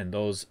tools, and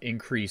those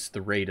increase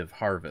the rate of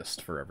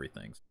harvest for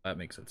everything. So that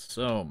makes it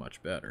so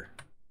much better.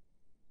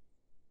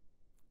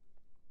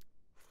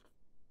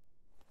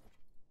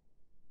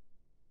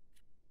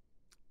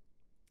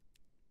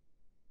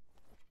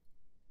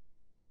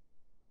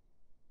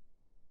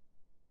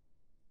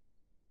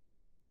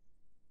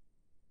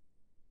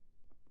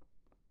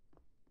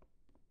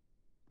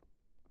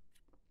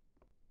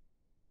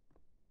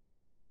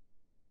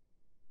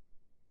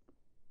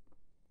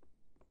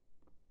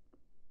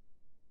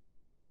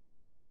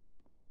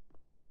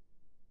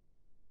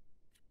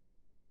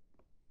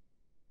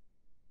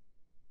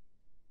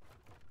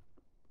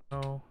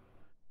 So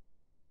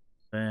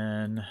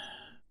then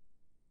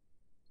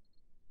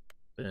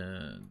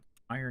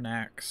iron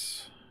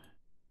axe,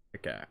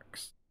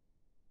 pickaxe.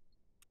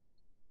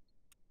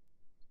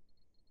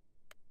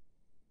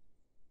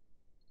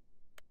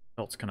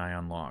 What else can I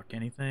unlock?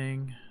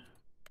 Anything?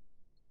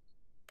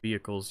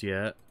 Vehicles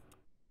yet.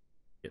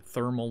 Get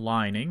thermal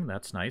lining.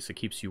 That's nice. It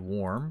keeps you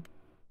warm.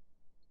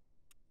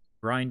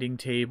 Grinding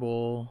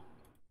table.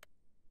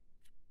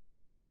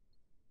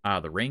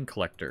 Ah, the rain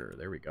collector.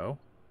 There we go.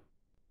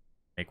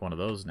 Make one of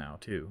those now,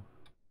 too.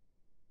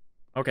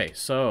 Okay,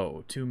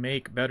 so to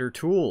make better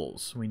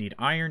tools, we need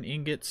iron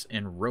ingots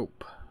and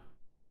rope.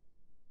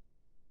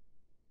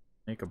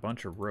 Make a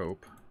bunch of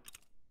rope.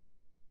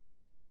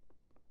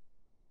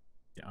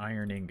 The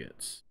iron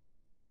ingots.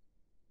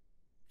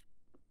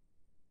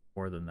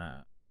 More than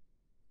that.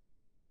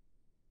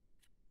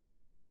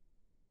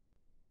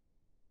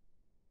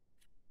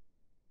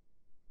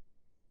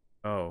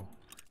 Oh.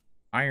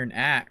 Iron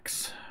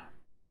axe.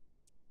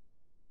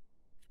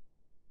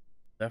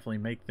 Definitely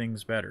make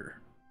things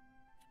better.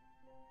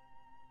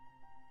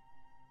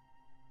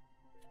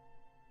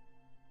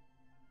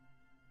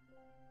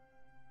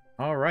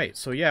 Alright,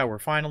 so yeah, we're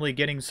finally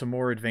getting some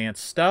more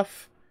advanced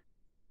stuff.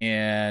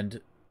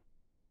 And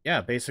yeah,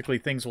 basically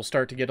things will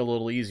start to get a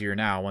little easier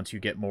now once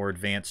you get more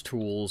advanced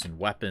tools and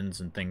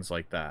weapons and things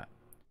like that.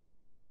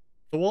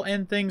 So we'll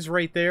end things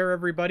right there,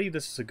 everybody.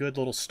 This is a good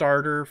little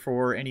starter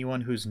for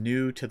anyone who's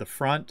new to the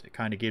front. It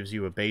kind of gives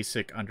you a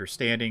basic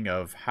understanding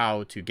of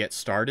how to get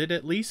started,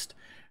 at least.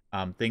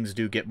 Things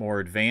do get more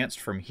advanced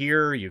from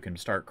here. You can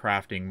start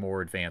crafting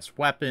more advanced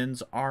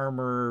weapons,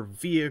 armor,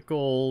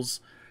 vehicles,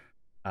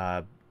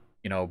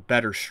 you know,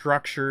 better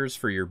structures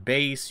for your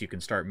base. You can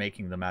start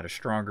making them out of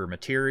stronger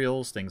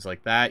materials, things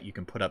like that. You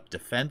can put up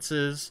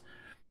defenses,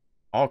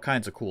 all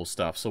kinds of cool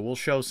stuff. So we'll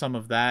show some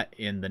of that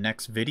in the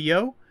next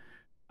video.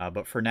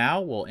 But for now,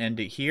 we'll end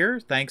it here.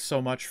 Thanks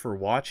so much for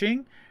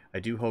watching. I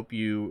do hope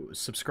you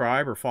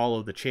subscribe or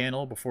follow the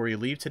channel before you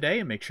leave today,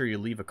 and make sure you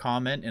leave a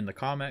comment in the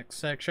comment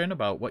section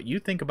about what you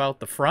think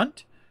about the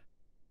front.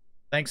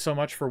 Thanks so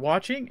much for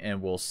watching,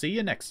 and we'll see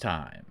you next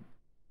time.